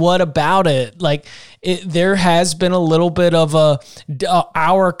who did what about it. Like there has been a little bit of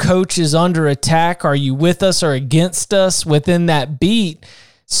our coach is under attack. Are you with us or against us within that beat?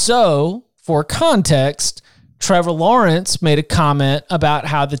 So for context, Trevor Lawrence made a comment about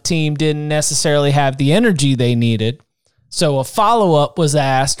how the team didn't necessarily have the energy they needed. So a follow-up was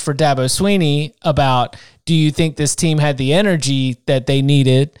asked for Dabo Swinney about, do you think this team had the energy that they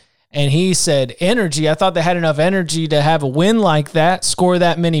needed? And he said, energy? I thought they had enough energy to have a win like that, score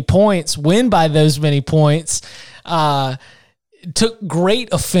that many points, win by those many points. Took great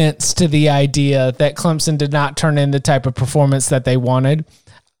offense to the idea that Clemson did not turn in the type of performance that they wanted.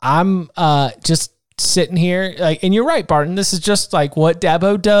 I'm just sitting here, like, and you're right, Barton. This is just like what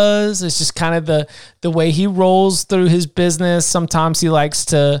Dabo does. It's just kind of the way he rolls through his business. Sometimes he likes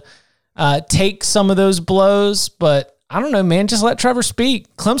to take some of those blows, but I don't know, man. Just let Trevor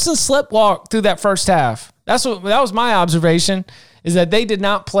speak. Clemson sleptwalked through that first half. That was my observation, is that they did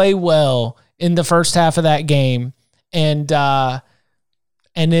not play well in the first half of that game, and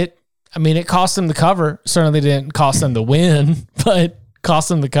it cost them the cover. Certainly didn't cost them the win, but cost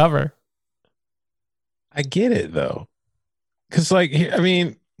them the cover. I get it though, because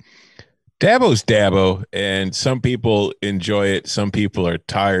Dabo's Dabo, and some people enjoy it, some people are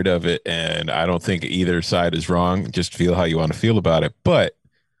tired of it, and I don't think either side is wrong. Just feel how you want to feel about it. But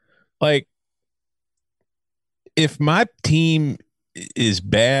like, if my team is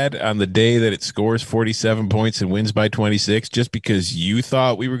bad on the day that it scores 47 points and wins by 26, just because you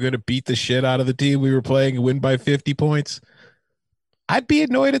thought we were going to beat the shit out of the team we were playing and win by 50 points, I'd be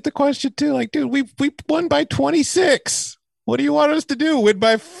annoyed at the question too. Like, dude, we won by 26. What do you want us to do? Win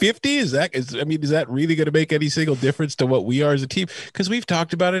by 50? Is that really going to make any single difference to what we are as a team? Because we've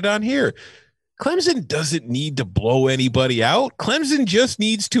talked about it on here. Clemson doesn't need to blow anybody out. Clemson just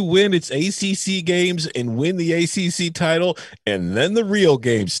needs to win its ACC games and win the ACC title, and then the real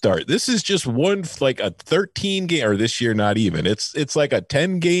games start. This is just a 13 game, or this year not even. It's like a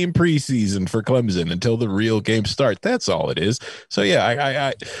 10 game preseason for Clemson until the real games start. That's all it is. So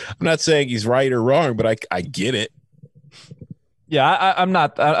yeah, I'm not saying he's right or wrong, but I get it. Yeah, I'm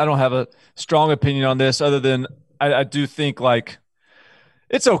not. I don't have a strong opinion on this, other than I do think like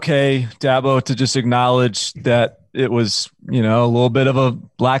it's okay, Dabo, to just acknowledge that it was, a little bit of a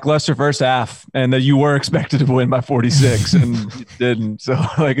lackluster first half, and that you were expected to win by 46 and you didn't. So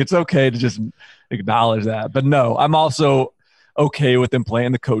like, it's okay to just acknowledge that. But no, I'm also okay with them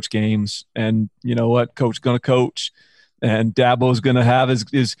playing the coach games, and you know what, coach going to coach, and Dabo's going to have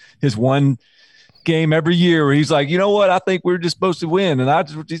his one game every year where he's like, you know what, I think we're just supposed to win,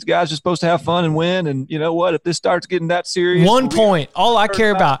 and these guys are supposed to have fun and win, and you know what, if this starts getting that serious, 1 point, all I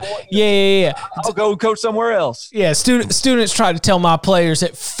care about. Yeah. I'll go coach somewhere else. Yeah, students try to tell my players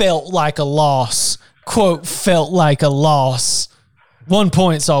it felt like a loss. Quote, felt like a loss. 1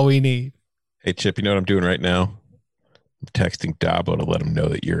 point's all we need. Hey, Chip, you know what I'm doing right now? I'm texting Dabo to let him know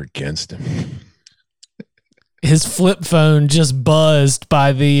that you're against him. His flip phone just buzzed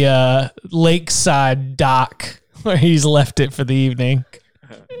by the lakeside dock where he's left it for the evening.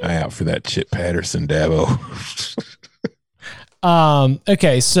 Eye out for that Chip Patterson, Dabo.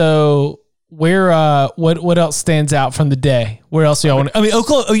 Okay, so where what else stands out from the day? Where else do y'all want to? I mean,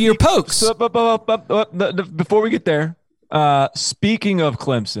 Oklahoma, your Pokes. So, before we get there, speaking of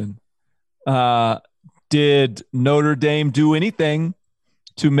Clemson, did Notre Dame do anything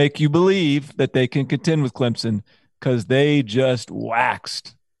to make you believe that they can contend with Clemson? Because they just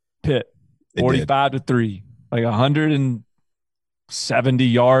waxed Pitt 45-3, like 170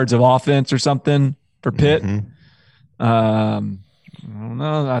 yards of offense or something for Pitt. Mm-hmm. I don't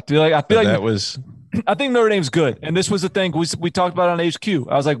know. I feel like that was. I think Notre Dame's good, and this was the thing we talked about on HQ.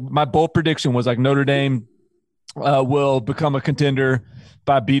 I was like, my bold prediction was like Notre Dame will become a contender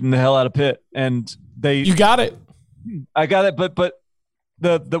by beating the hell out of Pitt, and you got it. I got it, but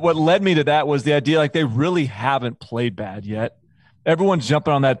the what led me to that was the idea like they really haven't played bad yet. Everyone's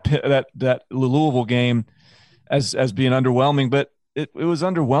jumping on that Louisville game as being underwhelming, but it was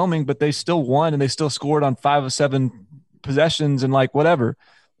underwhelming, but they still won and they still scored on 5 of 7 possessions and like whatever.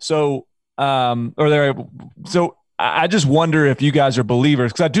 So I just wonder if you guys are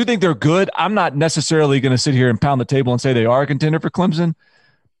believers, because I do think they're good. I'm not necessarily going to sit here and pound the table and say they are a contender for Clemson,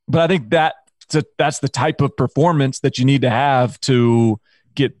 but I think that's the type of performance that you need to have to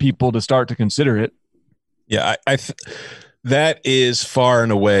get people to start to consider it. Yeah, that is far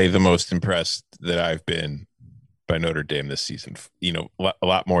and away the most impressed that I've been by Notre Dame this season, a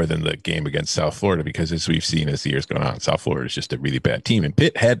lot more than the game against South Florida, because as we've seen as the years gone on, South Florida is just a really bad team. And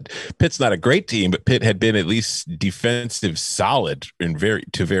Pitt's not a great team, but Pitt had been at least defensive solid and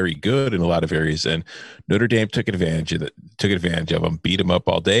very good in a lot of areas. And Notre Dame took advantage of them, beat them up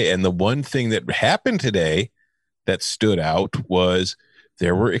all day. And the one thing that happened today that stood out was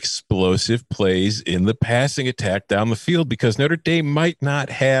there were explosive plays in the passing attack down the field, because Notre Dame might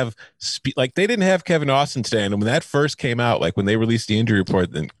not have speed. Like, they didn't have Kevin Austin stand. And when that first came out, like when they released the injury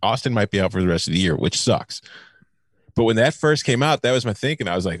report, then Austin might be out for the rest of the year, which sucks. But when that first came out, that was my thinking.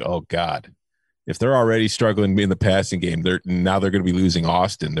 I was like, oh God, if they're already struggling in the passing game, they're going to be losing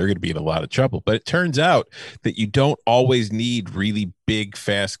Austin. They're going to be in a lot of trouble. But it turns out that you don't always need really big,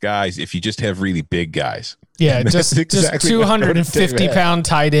 fast guys if you just have really big guys. Yeah, just 250-pound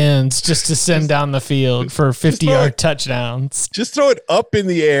tight ends just to send down the field for 50-yard touchdowns. Just throw it up in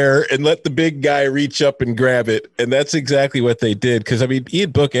the air and let the big guy reach up and grab it. And that's exactly what they did. Because, I mean, Ian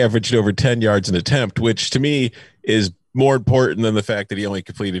Book averaged over 10 yards an attempt, which to me is more important than the fact that he only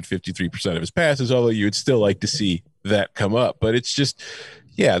completed 53% of his passes, although you would still like to see that come up. But it's just,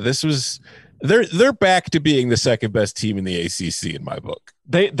 yeah, they're back to being the second best team in the ACC in my book.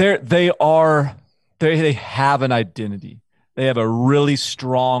 They have an identity. They have a really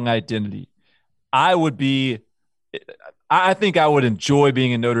strong identity. I think I would enjoy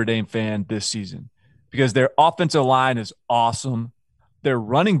being a Notre Dame fan this season, because their offensive line is awesome. Their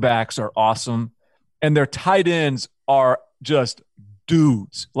running backs are awesome. And their tight ends are just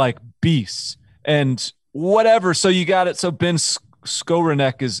dudes, like beasts and whatever. So you got it. So Ben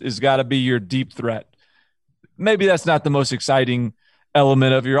Skowronek is got to be your deep threat. Maybe that's not the most exciting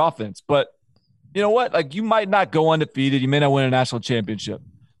element of your offense, but you know what? Like, you might not go undefeated. You may not win a national championship,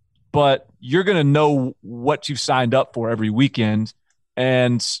 but you're going to know what you've signed up for every weekend.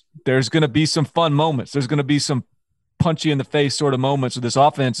 And there's going to be some fun moments. There's going to be some punchy in the face sort of moments with this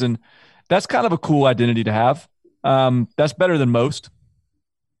offense. And that's kind of a cool identity to have. That's better than most.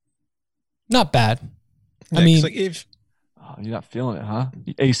 Not bad. Yeah, I mean, like you're not feeling it, huh?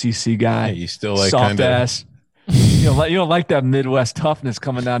 You ACC guy. Yeah, you still like soft kinda... ass. You don't like that Midwest toughness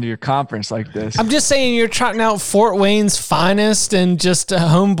coming down to your conference like this. I'm just saying, you're trotting out Fort Wayne's finest and just a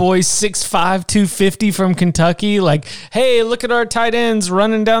homeboy 6'5", 250 from Kentucky. Like, hey, look at our tight ends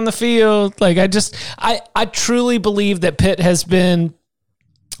running down the field. Like, I truly believe that Pitt has been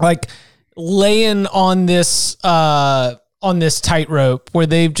like laying on this tightrope where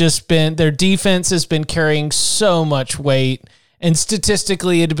they've just been, their defense has been carrying so much weight, and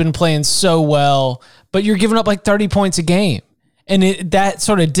statistically it had been playing so well, but you're giving up like 30 points a game. And that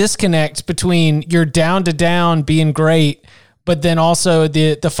sort of disconnect between you're down to down being great, but then also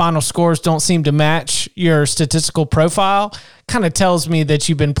the final scores don't seem to match your statistical profile, kind of tells me that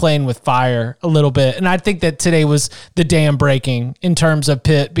you've been playing with fire a little bit. And I think that today was the dam breaking in terms of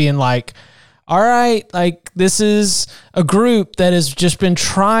Pitt being like, all right, like, this is a group that has just been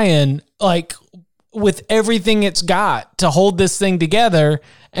trying, like, with everything it's got to hold this thing together,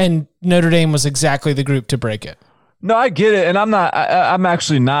 and Notre Dame was exactly the group to break it. No, I get it, and I'm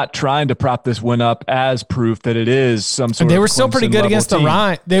actually not trying to prop this win up as proof that it is some sort. They of were still pretty good against the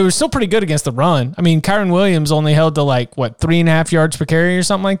run. They were still pretty good against the run. I mean, Kyron Williams only held to 3.5 yards per carry or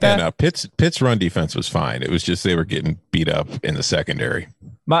something like that. Yeah, no, Pitt's run defense was fine. It was just they were getting beat up in the secondary.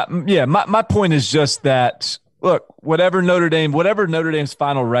 My point is just that, look, whatever Notre Dame's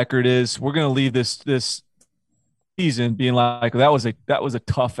final record is, we're going to leave this season being like, that was a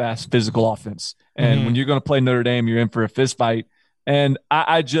tough ass physical offense. And when you're going to play Notre Dame, you're in for a fist fight. And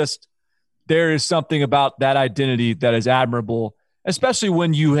there is something about that identity that is admirable, especially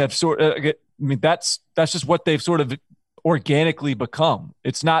when you have that's just what they've sort of organically become.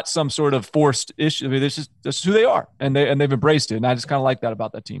 It's not some sort of forced issue. I mean, that's who they are, and they've embraced it. And I just kind of like that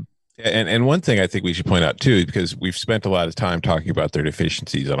about that team. And one thing I think we should point out too, because we've spent a lot of time talking about their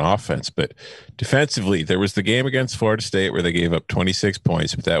deficiencies on offense, but defensively, there was the game against Florida State where they gave up 26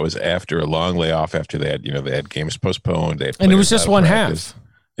 points, but that was after a long layoff, after they had games postponed. And it was just one half.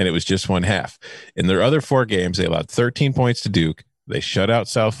 And it was just one half. In their other 4 games, they allowed 13 points to Duke. They shut out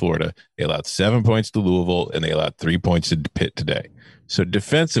South Florida. They allowed 7 points to Louisville, and they allowed 3 points to Pitt today. So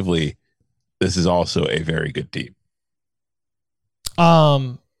defensively, this is also a very good team.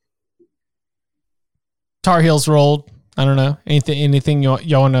 Tar Heels rolled. I don't know. Anything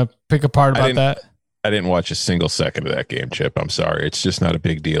y'all want to pick apart about that? I didn't watch a single second of that game, Chip. I'm sorry. It's just not a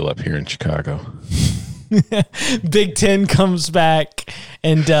big deal up here in Chicago. Big Ten comes back,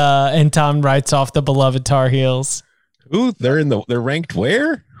 and Tom writes off the beloved Tar Heels. Ooh, they're ranked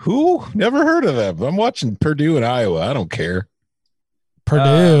where? Who? Never heard of them. I'm watching Purdue and Iowa. I don't care.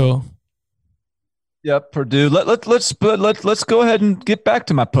 Purdue. Yep, Purdue. Let's go ahead and get back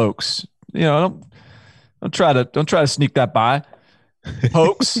to my Pokes. You know, don't try to sneak that by.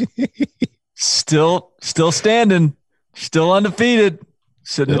 Pokes still standing, still undefeated,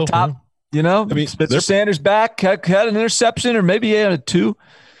 sitting at the top. You know, I mean, Spencer Sanders back had an interception, or maybe he had a 2.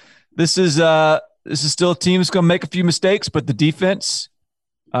 This is still a team that's going to make a few mistakes, but the defense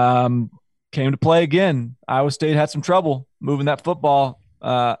came to play again. Iowa State had some trouble moving that football,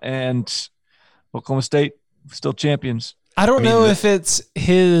 and Oklahoma State still champions. I don't know if it's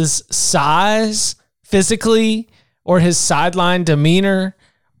his size physically or his sideline demeanor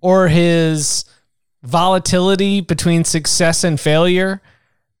or his volatility between success and failure,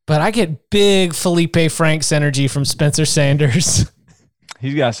 but I get big Felipe Franks energy from Spencer Sanders.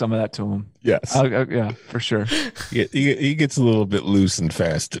 He's got some of that to him. Yes. Yeah, for sure. He gets a little bit loose and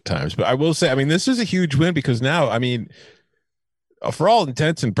fast at times. But I will say, I mean, this is a huge win because now, I mean, for all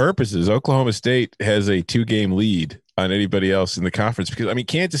intents and purposes, Oklahoma State has a 2-game lead on anybody else in the conference because, I mean,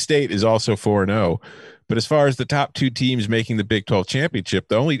 Kansas State is also 4-0. But as far as the top 2 teams making the Big 12 championship,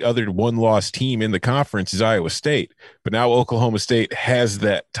 the only other 1-loss team in the conference is Iowa State. But now Oklahoma State has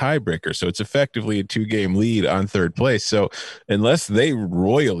that tiebreaker. So it's effectively a 2-game lead on 3rd place. So unless they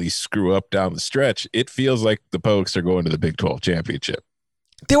royally screw up down the stretch, it feels like the Pokes are going to the Big 12 championship.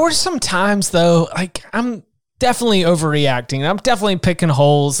 There were some times, though, like I'm definitely overreacting. I'm definitely picking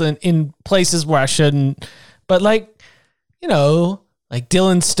holes in places where I shouldn't. But, like, you know, like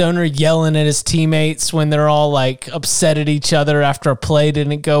Dylan Stoner yelling at his teammates when they're all like upset at each other after a play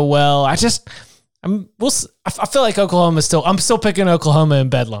didn't go well. I feel like I'm still picking Oklahoma in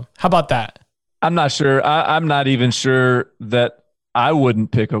Bedlam. How about that? I'm not sure. I'm not even sure that I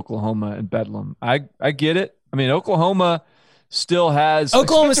wouldn't pick Oklahoma in Bedlam. I get it. I mean, Oklahoma still has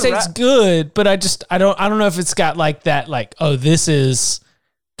Oklahoma State's good, but I don't know if it's got like that, like, oh, this is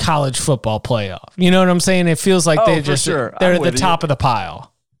college football playoff. You know what I'm saying? It feels like they're at the top of the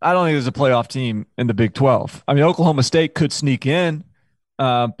pile. I don't think there's a playoff team in the Big 12. I mean, Oklahoma State could sneak in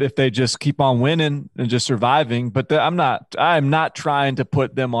if they just keep on winning and just surviving. But I'm not trying to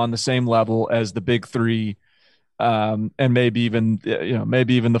put them on the same level as the Big 3, and maybe even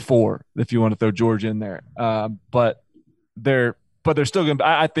the 4 if you want to throw Georgia in there. But they're still going to.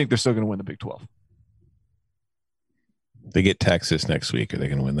 I think they're still going to win the Big 12. They get Texas next week. Are they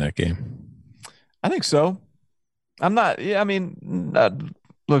going to win that game? I think so. I'm not. Yeah, I mean,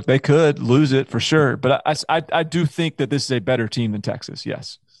 look, they could lose it for sure, but I do think that this is a better team than Texas.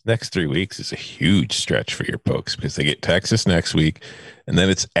 Yes. Next 3 weeks is a huge stretch for your Pokes because they get Texas next week, and then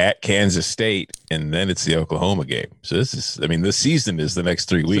it's at Kansas State, and then it's the Oklahoma game. So this season is the next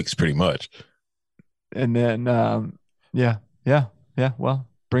 3 weeks pretty much. And then, yeah. Well,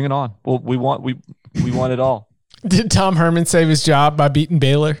 bring it on. Well, we want it all. Did Tom Herman save his job by beating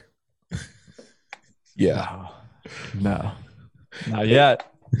Baylor? Yeah. No, not yet.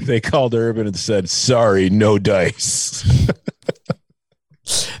 They called Urban and said, sorry, no dice.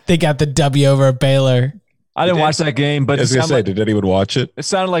 They got the W over at Baylor. I didn't watch that game, but I was going to say, did anyone watch it? It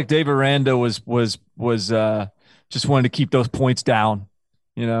sounded like Dave Aranda was just wanted to keep those points down.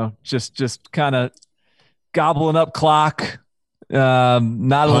 You know, just kind of gobbling up clock. Not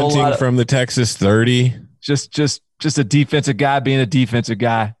a whole lot from the Texas 30. Just a defensive guy being a defensive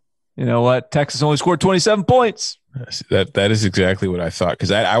guy. You know what? Texas only scored 27 points. That is exactly what I thought, because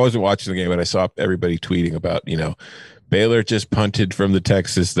I wasn't watching the game, but I saw everybody tweeting about, Baylor just punted from the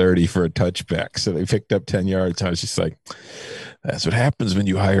Texas 30 for a touchback. So they picked up 10 yards. I was just like, that's what happens when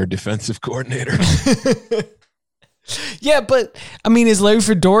you hire a defensive coordinator. Yeah, but I mean, is Larry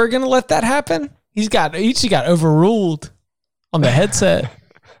Fedora going to let that happen? He got overruled on the headset.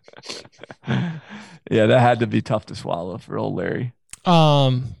 Yeah, that had to be tough to swallow for old Larry.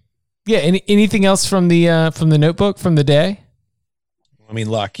 Yeah. Anything else from the notebook from the day? I mean,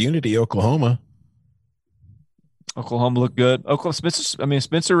 Lock Unity, Oklahoma looked good.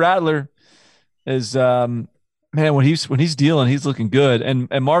 Spencer Rattler is man, when he's dealing, he's looking good. And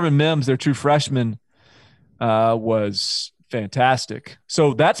Marvin Mims, their true freshman, was fantastic.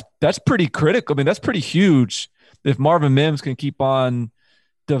 So that's pretty critical. I mean, that's pretty huge if Marvin Mims can keep on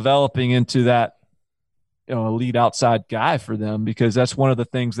developing into that, elite outside guy for them, because that's one of the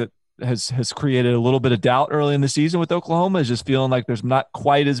things that has created a little bit of doubt early in the season with Oklahoma, is just feeling like there's not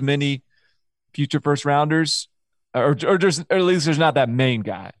quite as many future first rounders, or at least there's not that main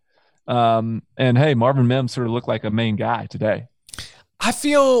guy. And hey, Marvin Mims sort of looked like a main guy today. I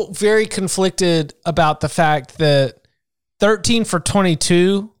feel very conflicted about the fact that 13 for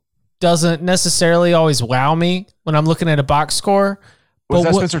 22 doesn't necessarily always wow me when I'm looking at a box score. Was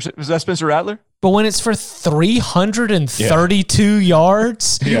that Spencer Rattler? But when it's for 332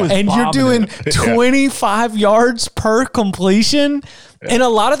 yards and you're doing 25 yards per completion, and a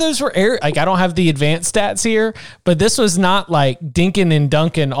lot of those were air. Like, I don't have the advanced stats here, but this was not like dinking and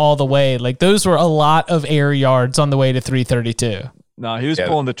dunking all the way. Like, those were a lot of air yards on the way to 332. No, he was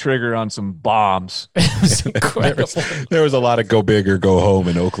pulling the trigger on some bombs. It was incredible. there was a lot of go big or go home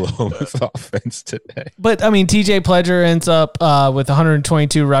in Oklahoma's offense today. But, I mean, TJ Pledger ends up with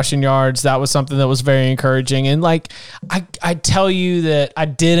 122 rushing yards. That was something that was very encouraging. And, like, I tell you that I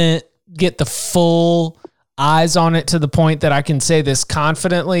didn't get the full eyes on it to the point that I can say this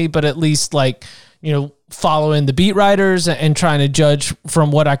confidently, but at least, like, you know, following the beat writers and trying to judge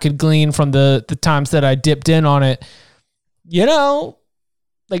from what I could glean from the times that I dipped in on it. You know,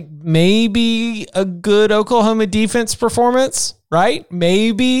 like, maybe a good Oklahoma defense performance, right?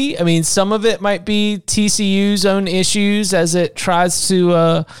 Maybe. I mean, some of it might be TCU's own issues as it tries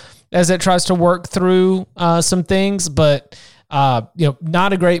to work through some things, but you know,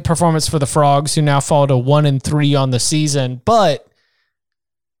 not a great performance for the Frogs, who now fall to 1-3 on the season. But,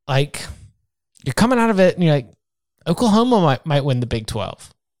 like, you're coming out of it and you're like, Oklahoma might win the Big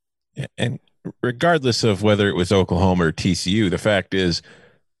 12. Yeah, and regardless of whether it was Oklahoma or TCU, the fact is,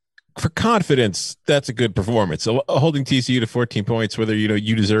 for confidence, that's a good performance. So holding TCU to 14 points, whether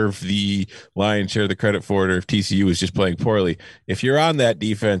you deserve the lion's share of the credit for it or if TCU is just playing poorly, if you're on that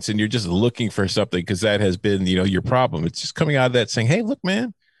defense and you're just looking for something, because that has been your problem, it's just coming out of that saying, hey, look,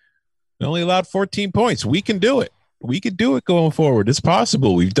 man, we only allowed 14 points. We can do it. We could do it going forward. It's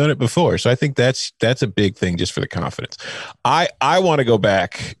possible. We've done it before. So I think that's a big thing just for the confidence. I want to go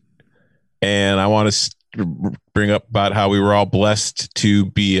back. And I want to bring up about how we were all blessed to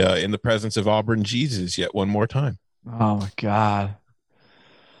be in the presence of Auburn Jesus yet one more time. Oh, my God.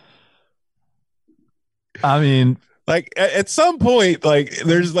 I mean, like, at some point, like,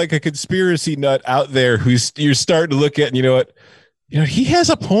 there's like a conspiracy nut out there you're starting to look at, and you know what? He has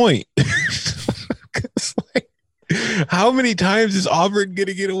a point. Like, how many times is Auburn going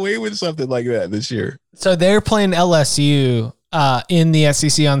to get away with something like that this year? So they're playing LSU in the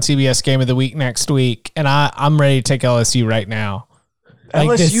SEC on CBS Game of the Week next week, and I'm ready to take LSU right now. Like,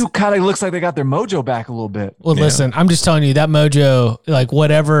 LSU kind of looks like they got their mojo back a little bit. Well, listen, I'm just telling you that mojo, like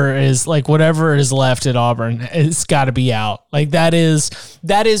whatever is left at Auburn, it's got to be out. Like that is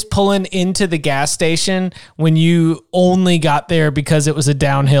pulling into the gas station when you only got there because it was a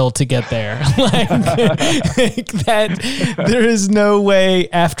downhill to get there. like that, there is no way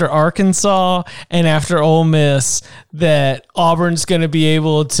after Arkansas and after Ole Miss that Auburn's going to be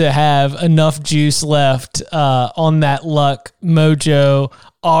able to have enough juice left on that luck mojo.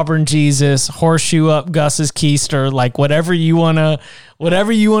 Auburn Jesus, horseshoe up Gus's keister, like whatever you want to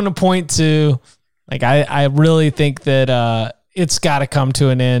point to. Like I really think that it's got to come to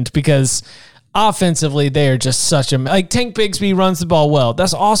an end, because offensively they are just such a, like, Tank Bigsby runs the ball well.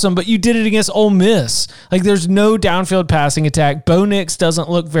 That's awesome, but you did it against Ole Miss. Like, there's no downfield passing attack. Bo Nix doesn't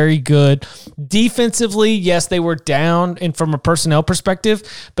look very good. Defensively, yes, they were down, and from a personnel perspective,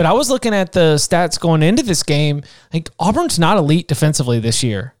 but I was looking at the stats going into this game. Like, Auburn's not elite defensively this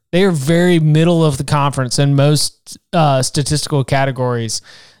year. They are very middle of the conference in most statistical categories.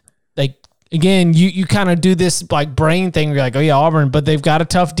 Like, again, you kind of do this like brain thing where you're like, oh yeah, Auburn, but they've got a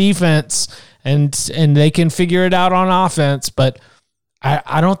tough defense and they can figure it out on offense, but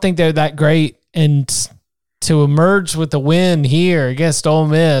I don't think they're that great. And to emerge with the win here against Ole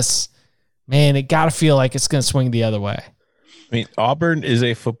Miss, man, it got to feel like it's going to swing the other way. I mean, Auburn is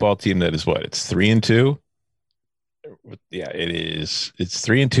a football team that is what? It's 3-2. Yeah, it is. It's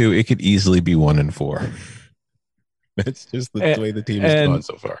 3-2. It could easily be 1-4. That's just the way the team has gone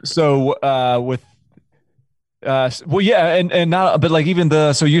so far. So well, yeah, and not, but like even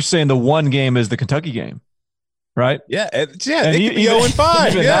so you're saying the one game is the Kentucky game, right? Yeah, it could be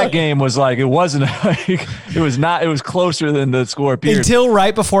 0-5. Even that game was like, it wasn't like, it was closer than the score appeared. Until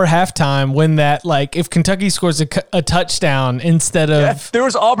right before halftime, when that, like, if Kentucky scores a touchdown instead of there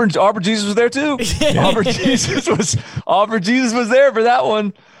was Auburn Jesus was there too. Auburn Jesus was there for that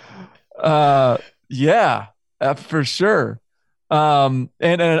one. Yeah. For sure. And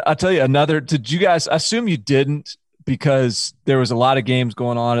I'll tell you did you guys, I assume you didn't, because there was a lot of games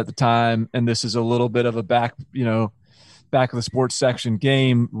going on at the time, and this is a little bit of a back of the sports section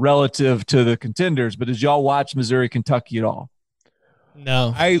game relative to the contenders, but did y'all watch Missouri, Kentucky at all?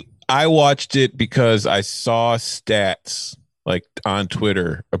 No. I watched it because I saw stats like on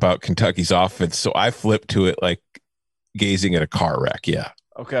Twitter about Kentucky's offense, so I flipped to it like gazing at a car wreck. Yeah.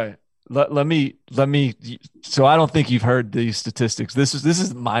 Okay. Let me. So I don't think you've heard these statistics. This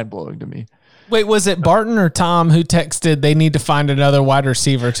is mind blowing to me. Wait, was it Barton or Tom who texted they need to find another wide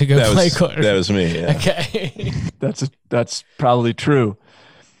receiver to go play quarterback? That was me. Yeah. Okay. That's probably true.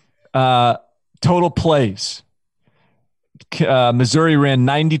 Total plays. Missouri ran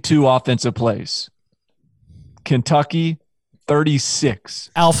 92 offensive plays. Kentucky,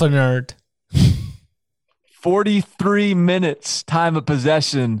 36. Alpha nerd. 43 minutes time of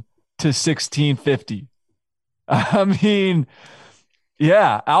possession to 1650. I mean,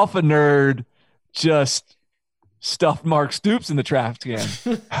 yeah, Alpha nerd just stuffed Mark Stoops in the trash can.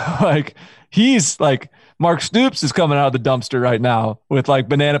 He's like, Mark Stoops is coming out of the dumpster right now with like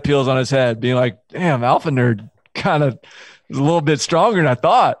banana peels on his head, being like, damn, Alpha nerd kind of is a little bit stronger than I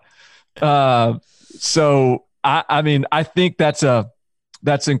thought. So I mean, I think that's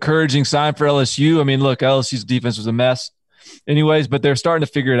encouraging sign for LSU. I mean, look, LSU's defense was a mess anyways, but they're starting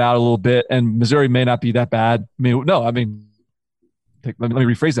to figure it out a little bit, and Missouri may not be that bad. Let me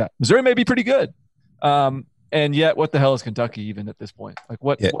rephrase that. Missouri may be pretty good. And yet, what the hell is Kentucky even at this point? Like,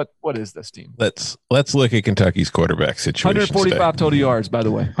 what is this team? Let's look at Kentucky's quarterback situation. 145 total yards, by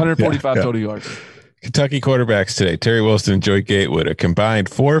the way. 145 total yards. Kentucky quarterbacks today, Terry Wilson and Joey Gatewood, a combined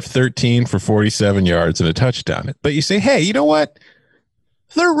 4 of 13 for 47 yards and a touchdown. But you say, hey, you know what?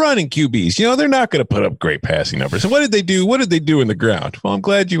 They're running QBs. You know, they're not going to put up great passing numbers. So what did they do? What did they do in the ground? Well, I'm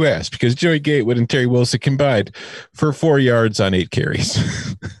glad you asked, because Joey Gatewood and Terry Wilson combined for 4 yards on 8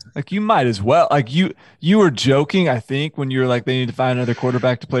 carries. Like, you might as well. Like, you were joking, I think, when you were like, they need to find another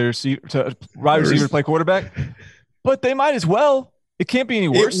quarterback to play receiver to play quarterback. But they might as well. It can't be any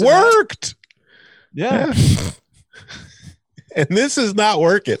worse. It worked. Yeah. And this is not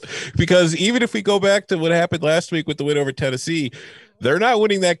working, because even if we go back to what happened last week with the win over Tennessee, they're not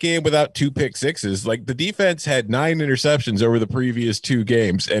winning that game without 2 pick sixes. Like, the defense had 9 interceptions over the previous 2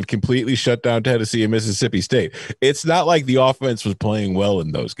 games and completely shut down Tennessee and Mississippi State. It's not like the offense was playing well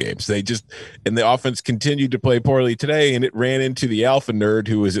in those games. And the offense continued to play poorly today, and it ran into the alpha nerd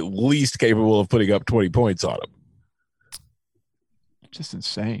who was at least capable of putting up 20 points on him. Just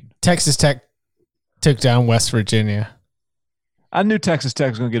insane. Texas Tech took down West Virginia. I knew Texas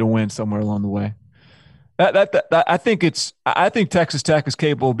Tech was going to get a win somewhere along the way. I think Texas Tech is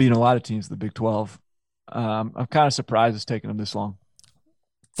capable of beating a lot of teams in the Big 12. I'm kind of surprised it's taken them this long.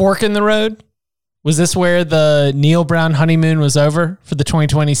 Fork in the road? Was this where the Neil Brown honeymoon was over for the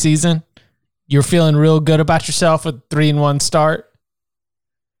 2020 season? You're feeling real good about yourself with 3-1 start?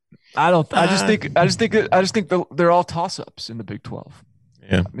 I just think they're all toss-ups in the Big 12.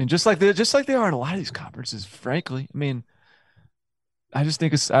 Yeah. I mean, just like they are in a lot of these conferences, frankly. I mean, I just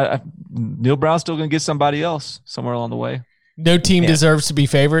think Neil Brown's still going to get somebody else somewhere along the way. No team deserves to be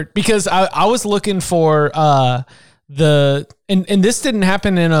favored, because I was looking for and this didn't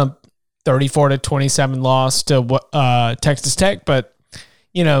happen in a 34-27 loss to Texas Tech, but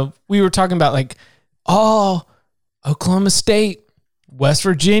you know, we were talking about like, Oklahoma State, West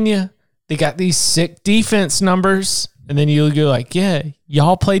Virginia, they got these sick defense numbers, and then you go like, yeah,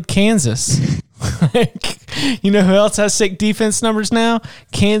 y'all played Kansas. Like, you know who else has sick defense numbers now?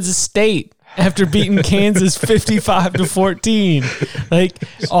 Kansas State, after beating Kansas 55-14. Like,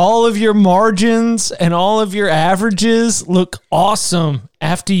 all of your margins and all of your averages look awesome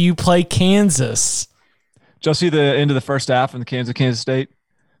after you play Kansas. Did y'all see the end of the first half in Kansas State?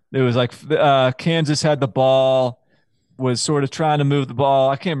 It was like Kansas had the ball, was sort of trying to move the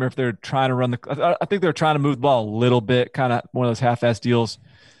ball. I can't remember if they were trying to run I think they were trying to move the ball a little bit, kind of one of those half-ass deals.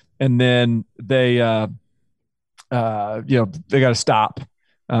 And then they, they got to stop.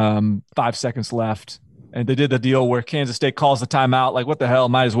 5 seconds left. And they did the deal where Kansas State calls the timeout. Like, what the hell?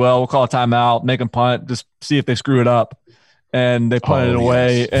 Might as well. We'll call a timeout, make them punt, just see if they screw it up. And they punted it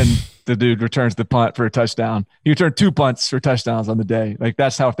away, and the dude returns the punt for a touchdown. He returned 2 punts for touchdowns on the day. Like,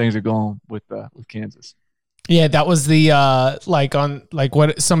 that's how things are going with Kansas. Yeah, that was the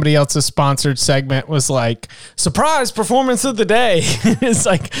what somebody else's sponsored segment was like, surprise performance of the day. It's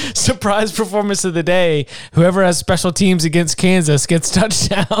like, surprise performance of the day. Whoever has special teams against Kansas gets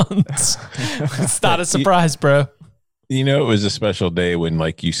touchdowns. It's not a surprise, bro. You know, it was a special day when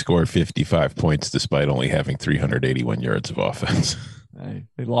like you scored 55 points despite only having 381 yards of offense. Hey,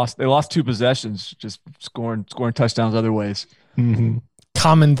 they lost 2 possessions, just scoring touchdowns other ways. Mm-hmm.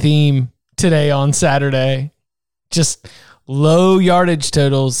 Common theme today on Saturday, just low yardage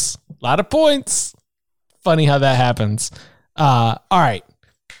totals, a lot of points. Funny how that happens. All right.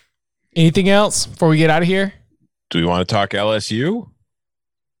 Anything else before we get out of here? Do we want to talk LSU?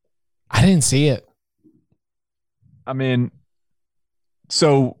 I didn't see it. I mean,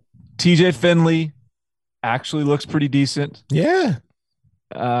 so TJ Finley actually looks pretty decent. Yeah.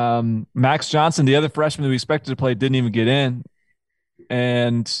 Max Johnson, the other freshman that we expected to play, didn't even get in.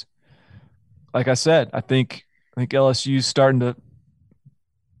 And like I said, I think LSU's starting to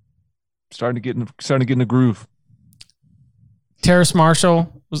get in the groove. Terrace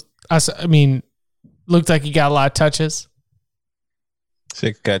Marshall looked like he got a lot of touches.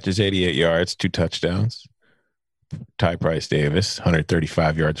 6 catches, 88 yards, 2 touchdowns. Ty Price Davis,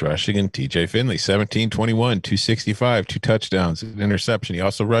 135 yards rushing, and TJ Finley, 17, 21, 265, 2 touchdowns, an interception. He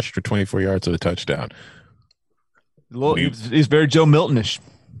also rushed for 24 yards with a touchdown. He's very Joe Milton-ish.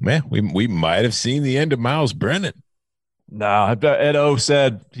 Man, we might have seen the end of Miles Brennan. No, Ed O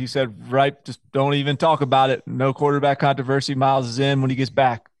said, right, just don't even talk about it. No quarterback controversy. Miles is in when he gets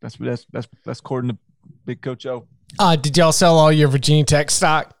back. That's according to Big Coach O. Did y'all sell all your Virginia Tech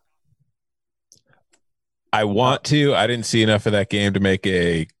stock? I want to. I didn't see enough of that game to make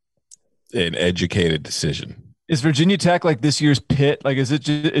an educated decision. Is Virginia Tech like this year's Pitt? Like, is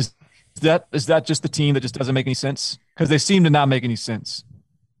that just the team that just doesn't make any sense? Because they seem to not make any sense.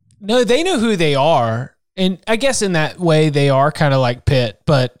 No, they know who they are, and I guess in that way they are kind of like Pitt.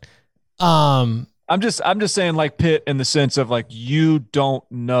 But I'm just saying like Pitt in the sense of like you don't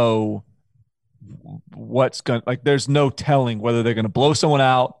know what's going. Like, there's no telling whether they're going to blow someone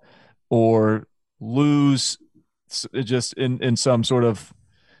out or lose just in some sort of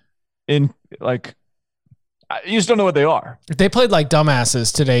you just don't know what they are. They played like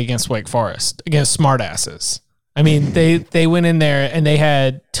dumbasses today against Wake Forest, against smartasses. I mean, they went in there and they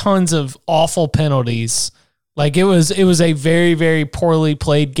had tons of awful penalties. Like it was a very, very poorly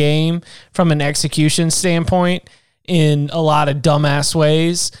played game from an execution standpoint in a lot of dumbass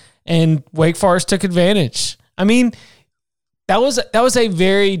ways, and Wake Forest took advantage. I mean, that was a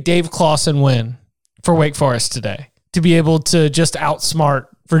very Dave Clawson win for Wake Forest today, to be able to just outsmart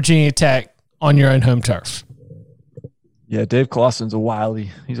Virginia Tech on your own home turf. Yeah, Dave Clawson's a wily.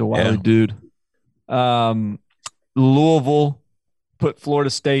 He's a wily dude. Louisville put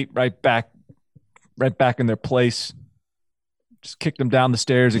Florida State right back in their place. Just kicked them down the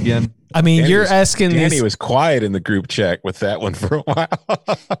stairs again. I mean, Danny was quiet in the group chat with that one for a while.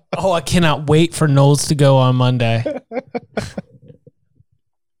 Oh, I cannot wait for Knowles to go on Monday.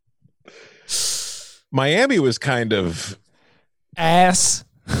 Miami was kind of ass.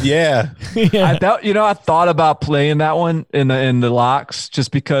 Yeah. Yeah. I thought about playing that one in the locks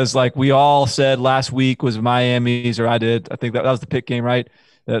just because like we all said last week was Miami's, or I did. I think that was the pick game, right?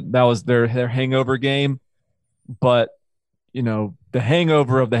 That was their hangover game. But, the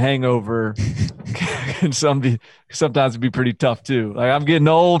hangover of the hangover can sometimes be pretty tough too. Like I'm getting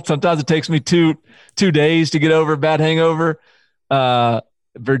old. Sometimes it takes me two days to get over a bad hangover.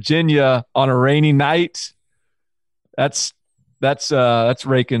 Virginia on a rainy night, that's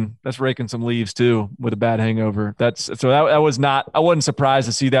raking some leaves too with a bad hangover. I wasn't surprised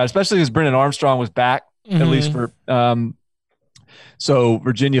to see that, especially because Brennan Armstrong was back at least for so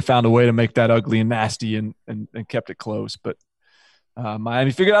Virginia found a way to make that ugly and nasty and kept it close. But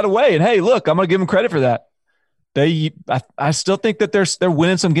Miami figured out a way, and hey, look, I'm gonna give them credit for that. I still think that they're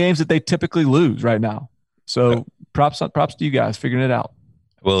winning some games that they typically lose right now. So props to you guys figuring it out.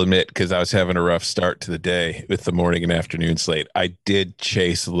 I will admit, because I was having a rough start to the day with the morning and afternoon slate, I did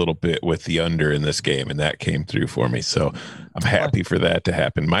chase a little bit with the under in this game, and that came through for me. So I'm happy for that to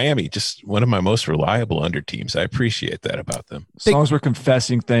happen. Miami, just one of my most reliable under teams. I appreciate that about them. As long as we're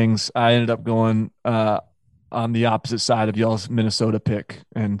confessing things, I ended up going on the opposite side of y'all's Minnesota pick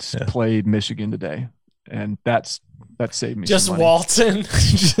and played Michigan today. And that saved me just some money. Walton,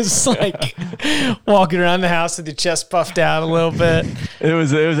 just like walking around the house with your chest puffed out a little bit.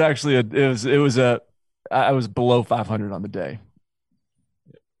 I was below 500 on the day.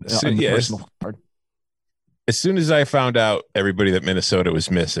 As soon as I found out everybody that Minnesota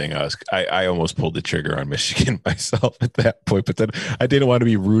was missing, I almost pulled the trigger on Michigan myself at that point. But then I didn't want to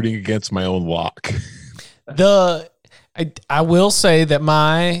be rooting against my own lock. I will say that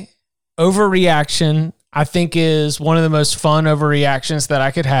my overreaction, I think, is one of the most fun overreactions that I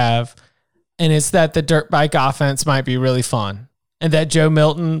could have. And it's that the dirt bike offense might be really fun and that Joe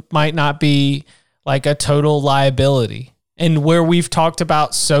Milton might not be like a total liability. And where we've talked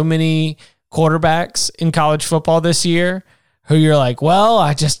about so many quarterbacks in college football this year who you're like, well,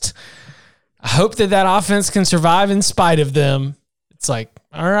 I hope that offense can survive in spite of them. It's like,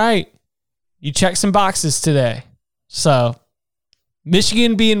 all right, you check some boxes today. So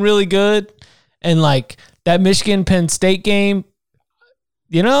Michigan being really good, and like that Michigan-Penn State game,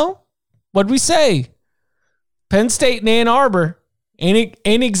 what'd we say? Penn State and Ann Arbor ain't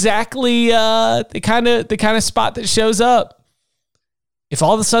exactly the kind of spot that shows up. If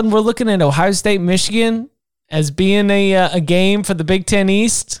all of a sudden we're looking at Ohio State, Michigan as being a game for the Big Ten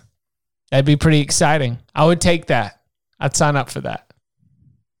East, that'd be pretty exciting. I would take that. I'd sign up for that.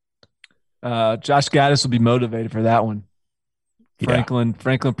 Josh Gaddis will be motivated for that one. Franklin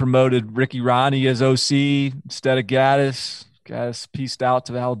promoted Ricky Ronnie as OC instead of Gaddis. Gaddis pieced out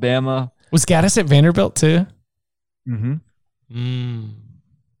to Alabama. Was Gaddis at Vanderbilt too?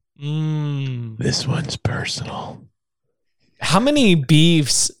 This one's personal. How many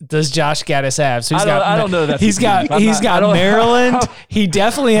beefs does Josh Gaddis have? So I don't know that. He's got Maryland. He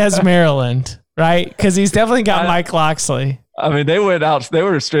definitely has Maryland, right? Because he's definitely got Mike Locksley. I mean, they went out. They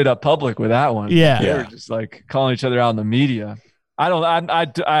were straight up public with that one. Yeah, they were just like calling each other out in the media. I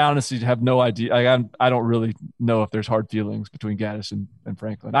honestly have no idea. I don't really know if there's hard feelings between Gaddis and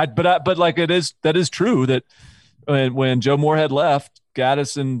Franklin. But like that is true that when Joe Moorhead left,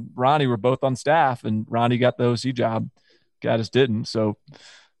 Gaddis and Ronnie were both on staff, and Ronnie got the OC job. Gaddis didn't. So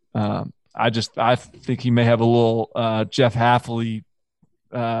I think he may have a little Jeff Hafley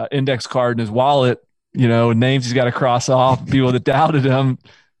index card in his wallet. Names he's got to cross off. People that doubted him.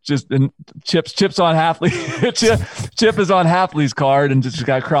 Chip's on Hafley. Chip is on Hafley's card and just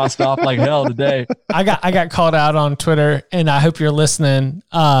got crossed off like hell today. I got called out on Twitter, and I hope you're listening.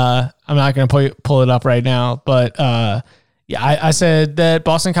 I'm not going to pull it up right now, but I said that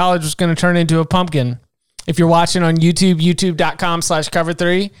Boston College was going to turn into a pumpkin. If you're watching on YouTube,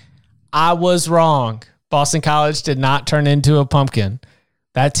 youtube.com/cover3, I was wrong. Boston College did not turn into a pumpkin.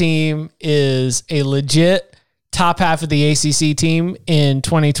 That team is a legit top half of the ACC team in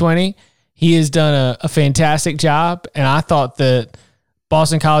 2020. He has done a fantastic job, and I thought that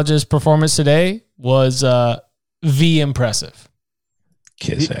Boston College's performance today was impressive.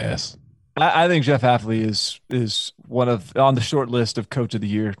 Kiss ass. I think Jeff Hafley is one of on the short list of Coach of the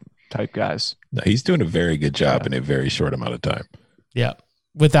Year type guys. No, he's doing a very good job in a very short amount of time. Yeah,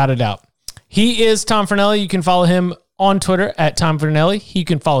 without a doubt. He is Tom Fornelli. You can follow him on Twitter at Tom Fornelli. You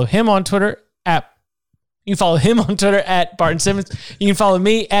can follow him on Twitter at Barton Simmons. You can follow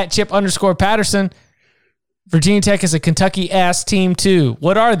me at Chip_Patterson. Virginia Tech is a Kentucky-ass team, too.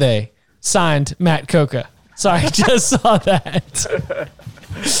 What are they? Signed, Matt Coca. Sorry, just saw that.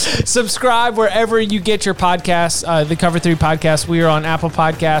 Subscribe wherever you get your podcasts. The Cover 3 podcast. We are on Apple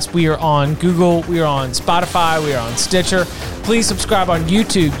Podcasts. We are on Google. We are on Spotify. We are on Stitcher. Please subscribe on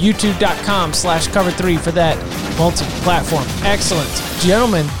YouTube. YouTube.com/Cover3 for that multi-platform. Excellent.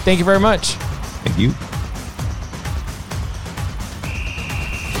 Gentlemen, thank you very much. Thank you.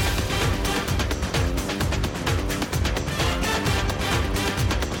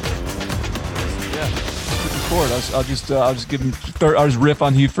 I'll just give him. I'll just riff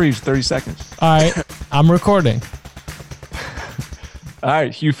on Hugh Freeze 30 seconds. All right, I'm recording. All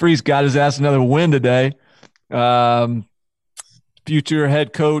right, Hugh Freeze got his ass another win today. Future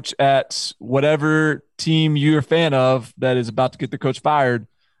head coach at whatever team you're a fan of that is about to get their coach fired.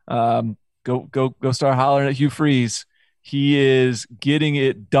 Go start hollering at Hugh Freeze. He is getting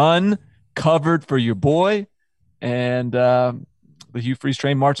it done, covered for your boy, and the Hugh Freeze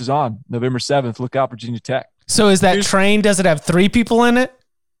train marches on November 7th. Look out, Virginia Tech. So is that train, does it have 3 people in it?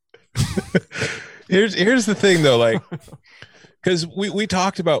 Here's the thing, though, like, because we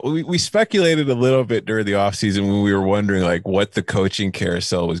talked about, we speculated a little bit during the offseason when we were wondering, like, what the coaching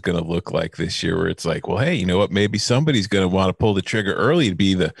carousel was going to look like this year, where it's like, well, hey, you know what? Maybe somebody's going to want to pull the trigger early to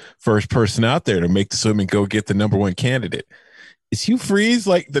be the first person out there to make the swim and go get the number 1 candidate. Is Hugh Freeze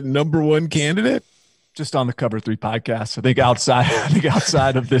like the number 1 candidate? Just on the Cover 3 podcast. I think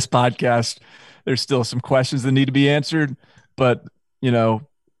outside of this podcast, there's still some questions that need to be answered. But,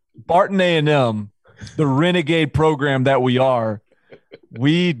 Barton A&M, the renegade program that we are,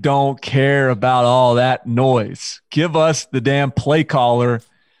 we don't care about all that noise. Give us the damn play caller.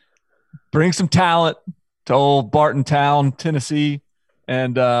 Bring some talent to old Bartontown, Tennessee,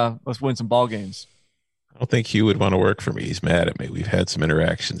 and let's win some ball games. I don't think Hugh would want to work for me. He's mad at me. We've had some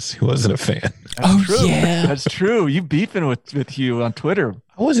interactions. He wasn't a fan. That's true. Yeah. That's true. You beefing with Hugh on Twitter.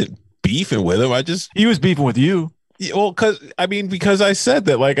 I wasn't beefing with him. He was beefing with you. Yeah, well, because I said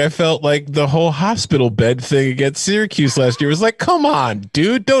that, like, I felt like the whole hospital bed thing against Syracuse last year was like, come on,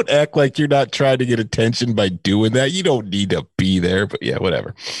 dude, don't act like you're not trying to get attention by doing that. You don't need to be there. But yeah,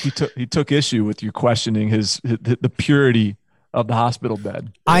 whatever. He took issue with you questioning the purity of the hospital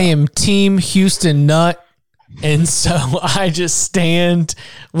bed. I am Team Houston Nut, and so I just stand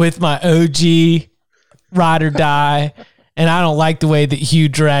with my OG ride or die, and I don't like the way that Hugh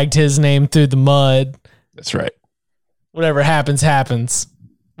dragged his name through the mud. That's right. Whatever happens, happens,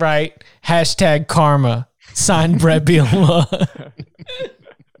 right? Hashtag karma. Signed, Brett Bielema.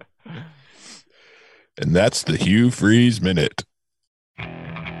 And that's the Hugh Freeze Minute.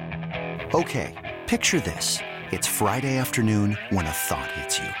 Okay, picture this. It's Friday afternoon when a thought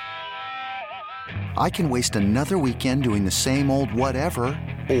hits you. I can waste another weekend doing the same old whatever,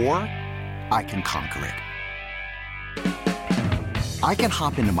 or I can conquer it. I can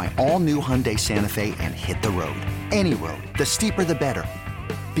hop into my all-new Hyundai Santa Fe and hit the road. Any road. The steeper, the better.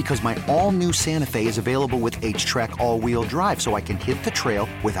 Because my all-new Santa Fe is available with H-Track all-wheel drive, so I can hit the trail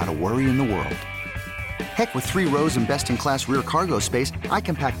without a worry in the world. Heck, with 3 rows and best-in-class rear cargo space, I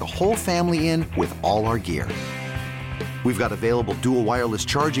can pack the whole family in with all our gear. We've got available dual wireless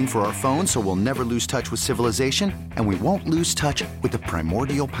charging for our phones, so we'll never lose touch with civilization, and we won't lose touch with the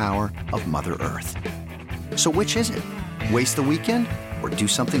primordial power of Mother Earth. So which is it? Waste the weekend or do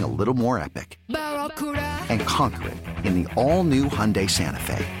something a little more epic? And conquer it in the all-new Hyundai Santa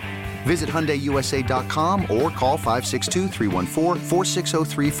Fe. Visit HyundaiUSA.com or call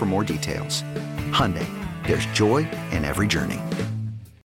 562-314-4603 for more details. Hyundai, there's joy in every journey.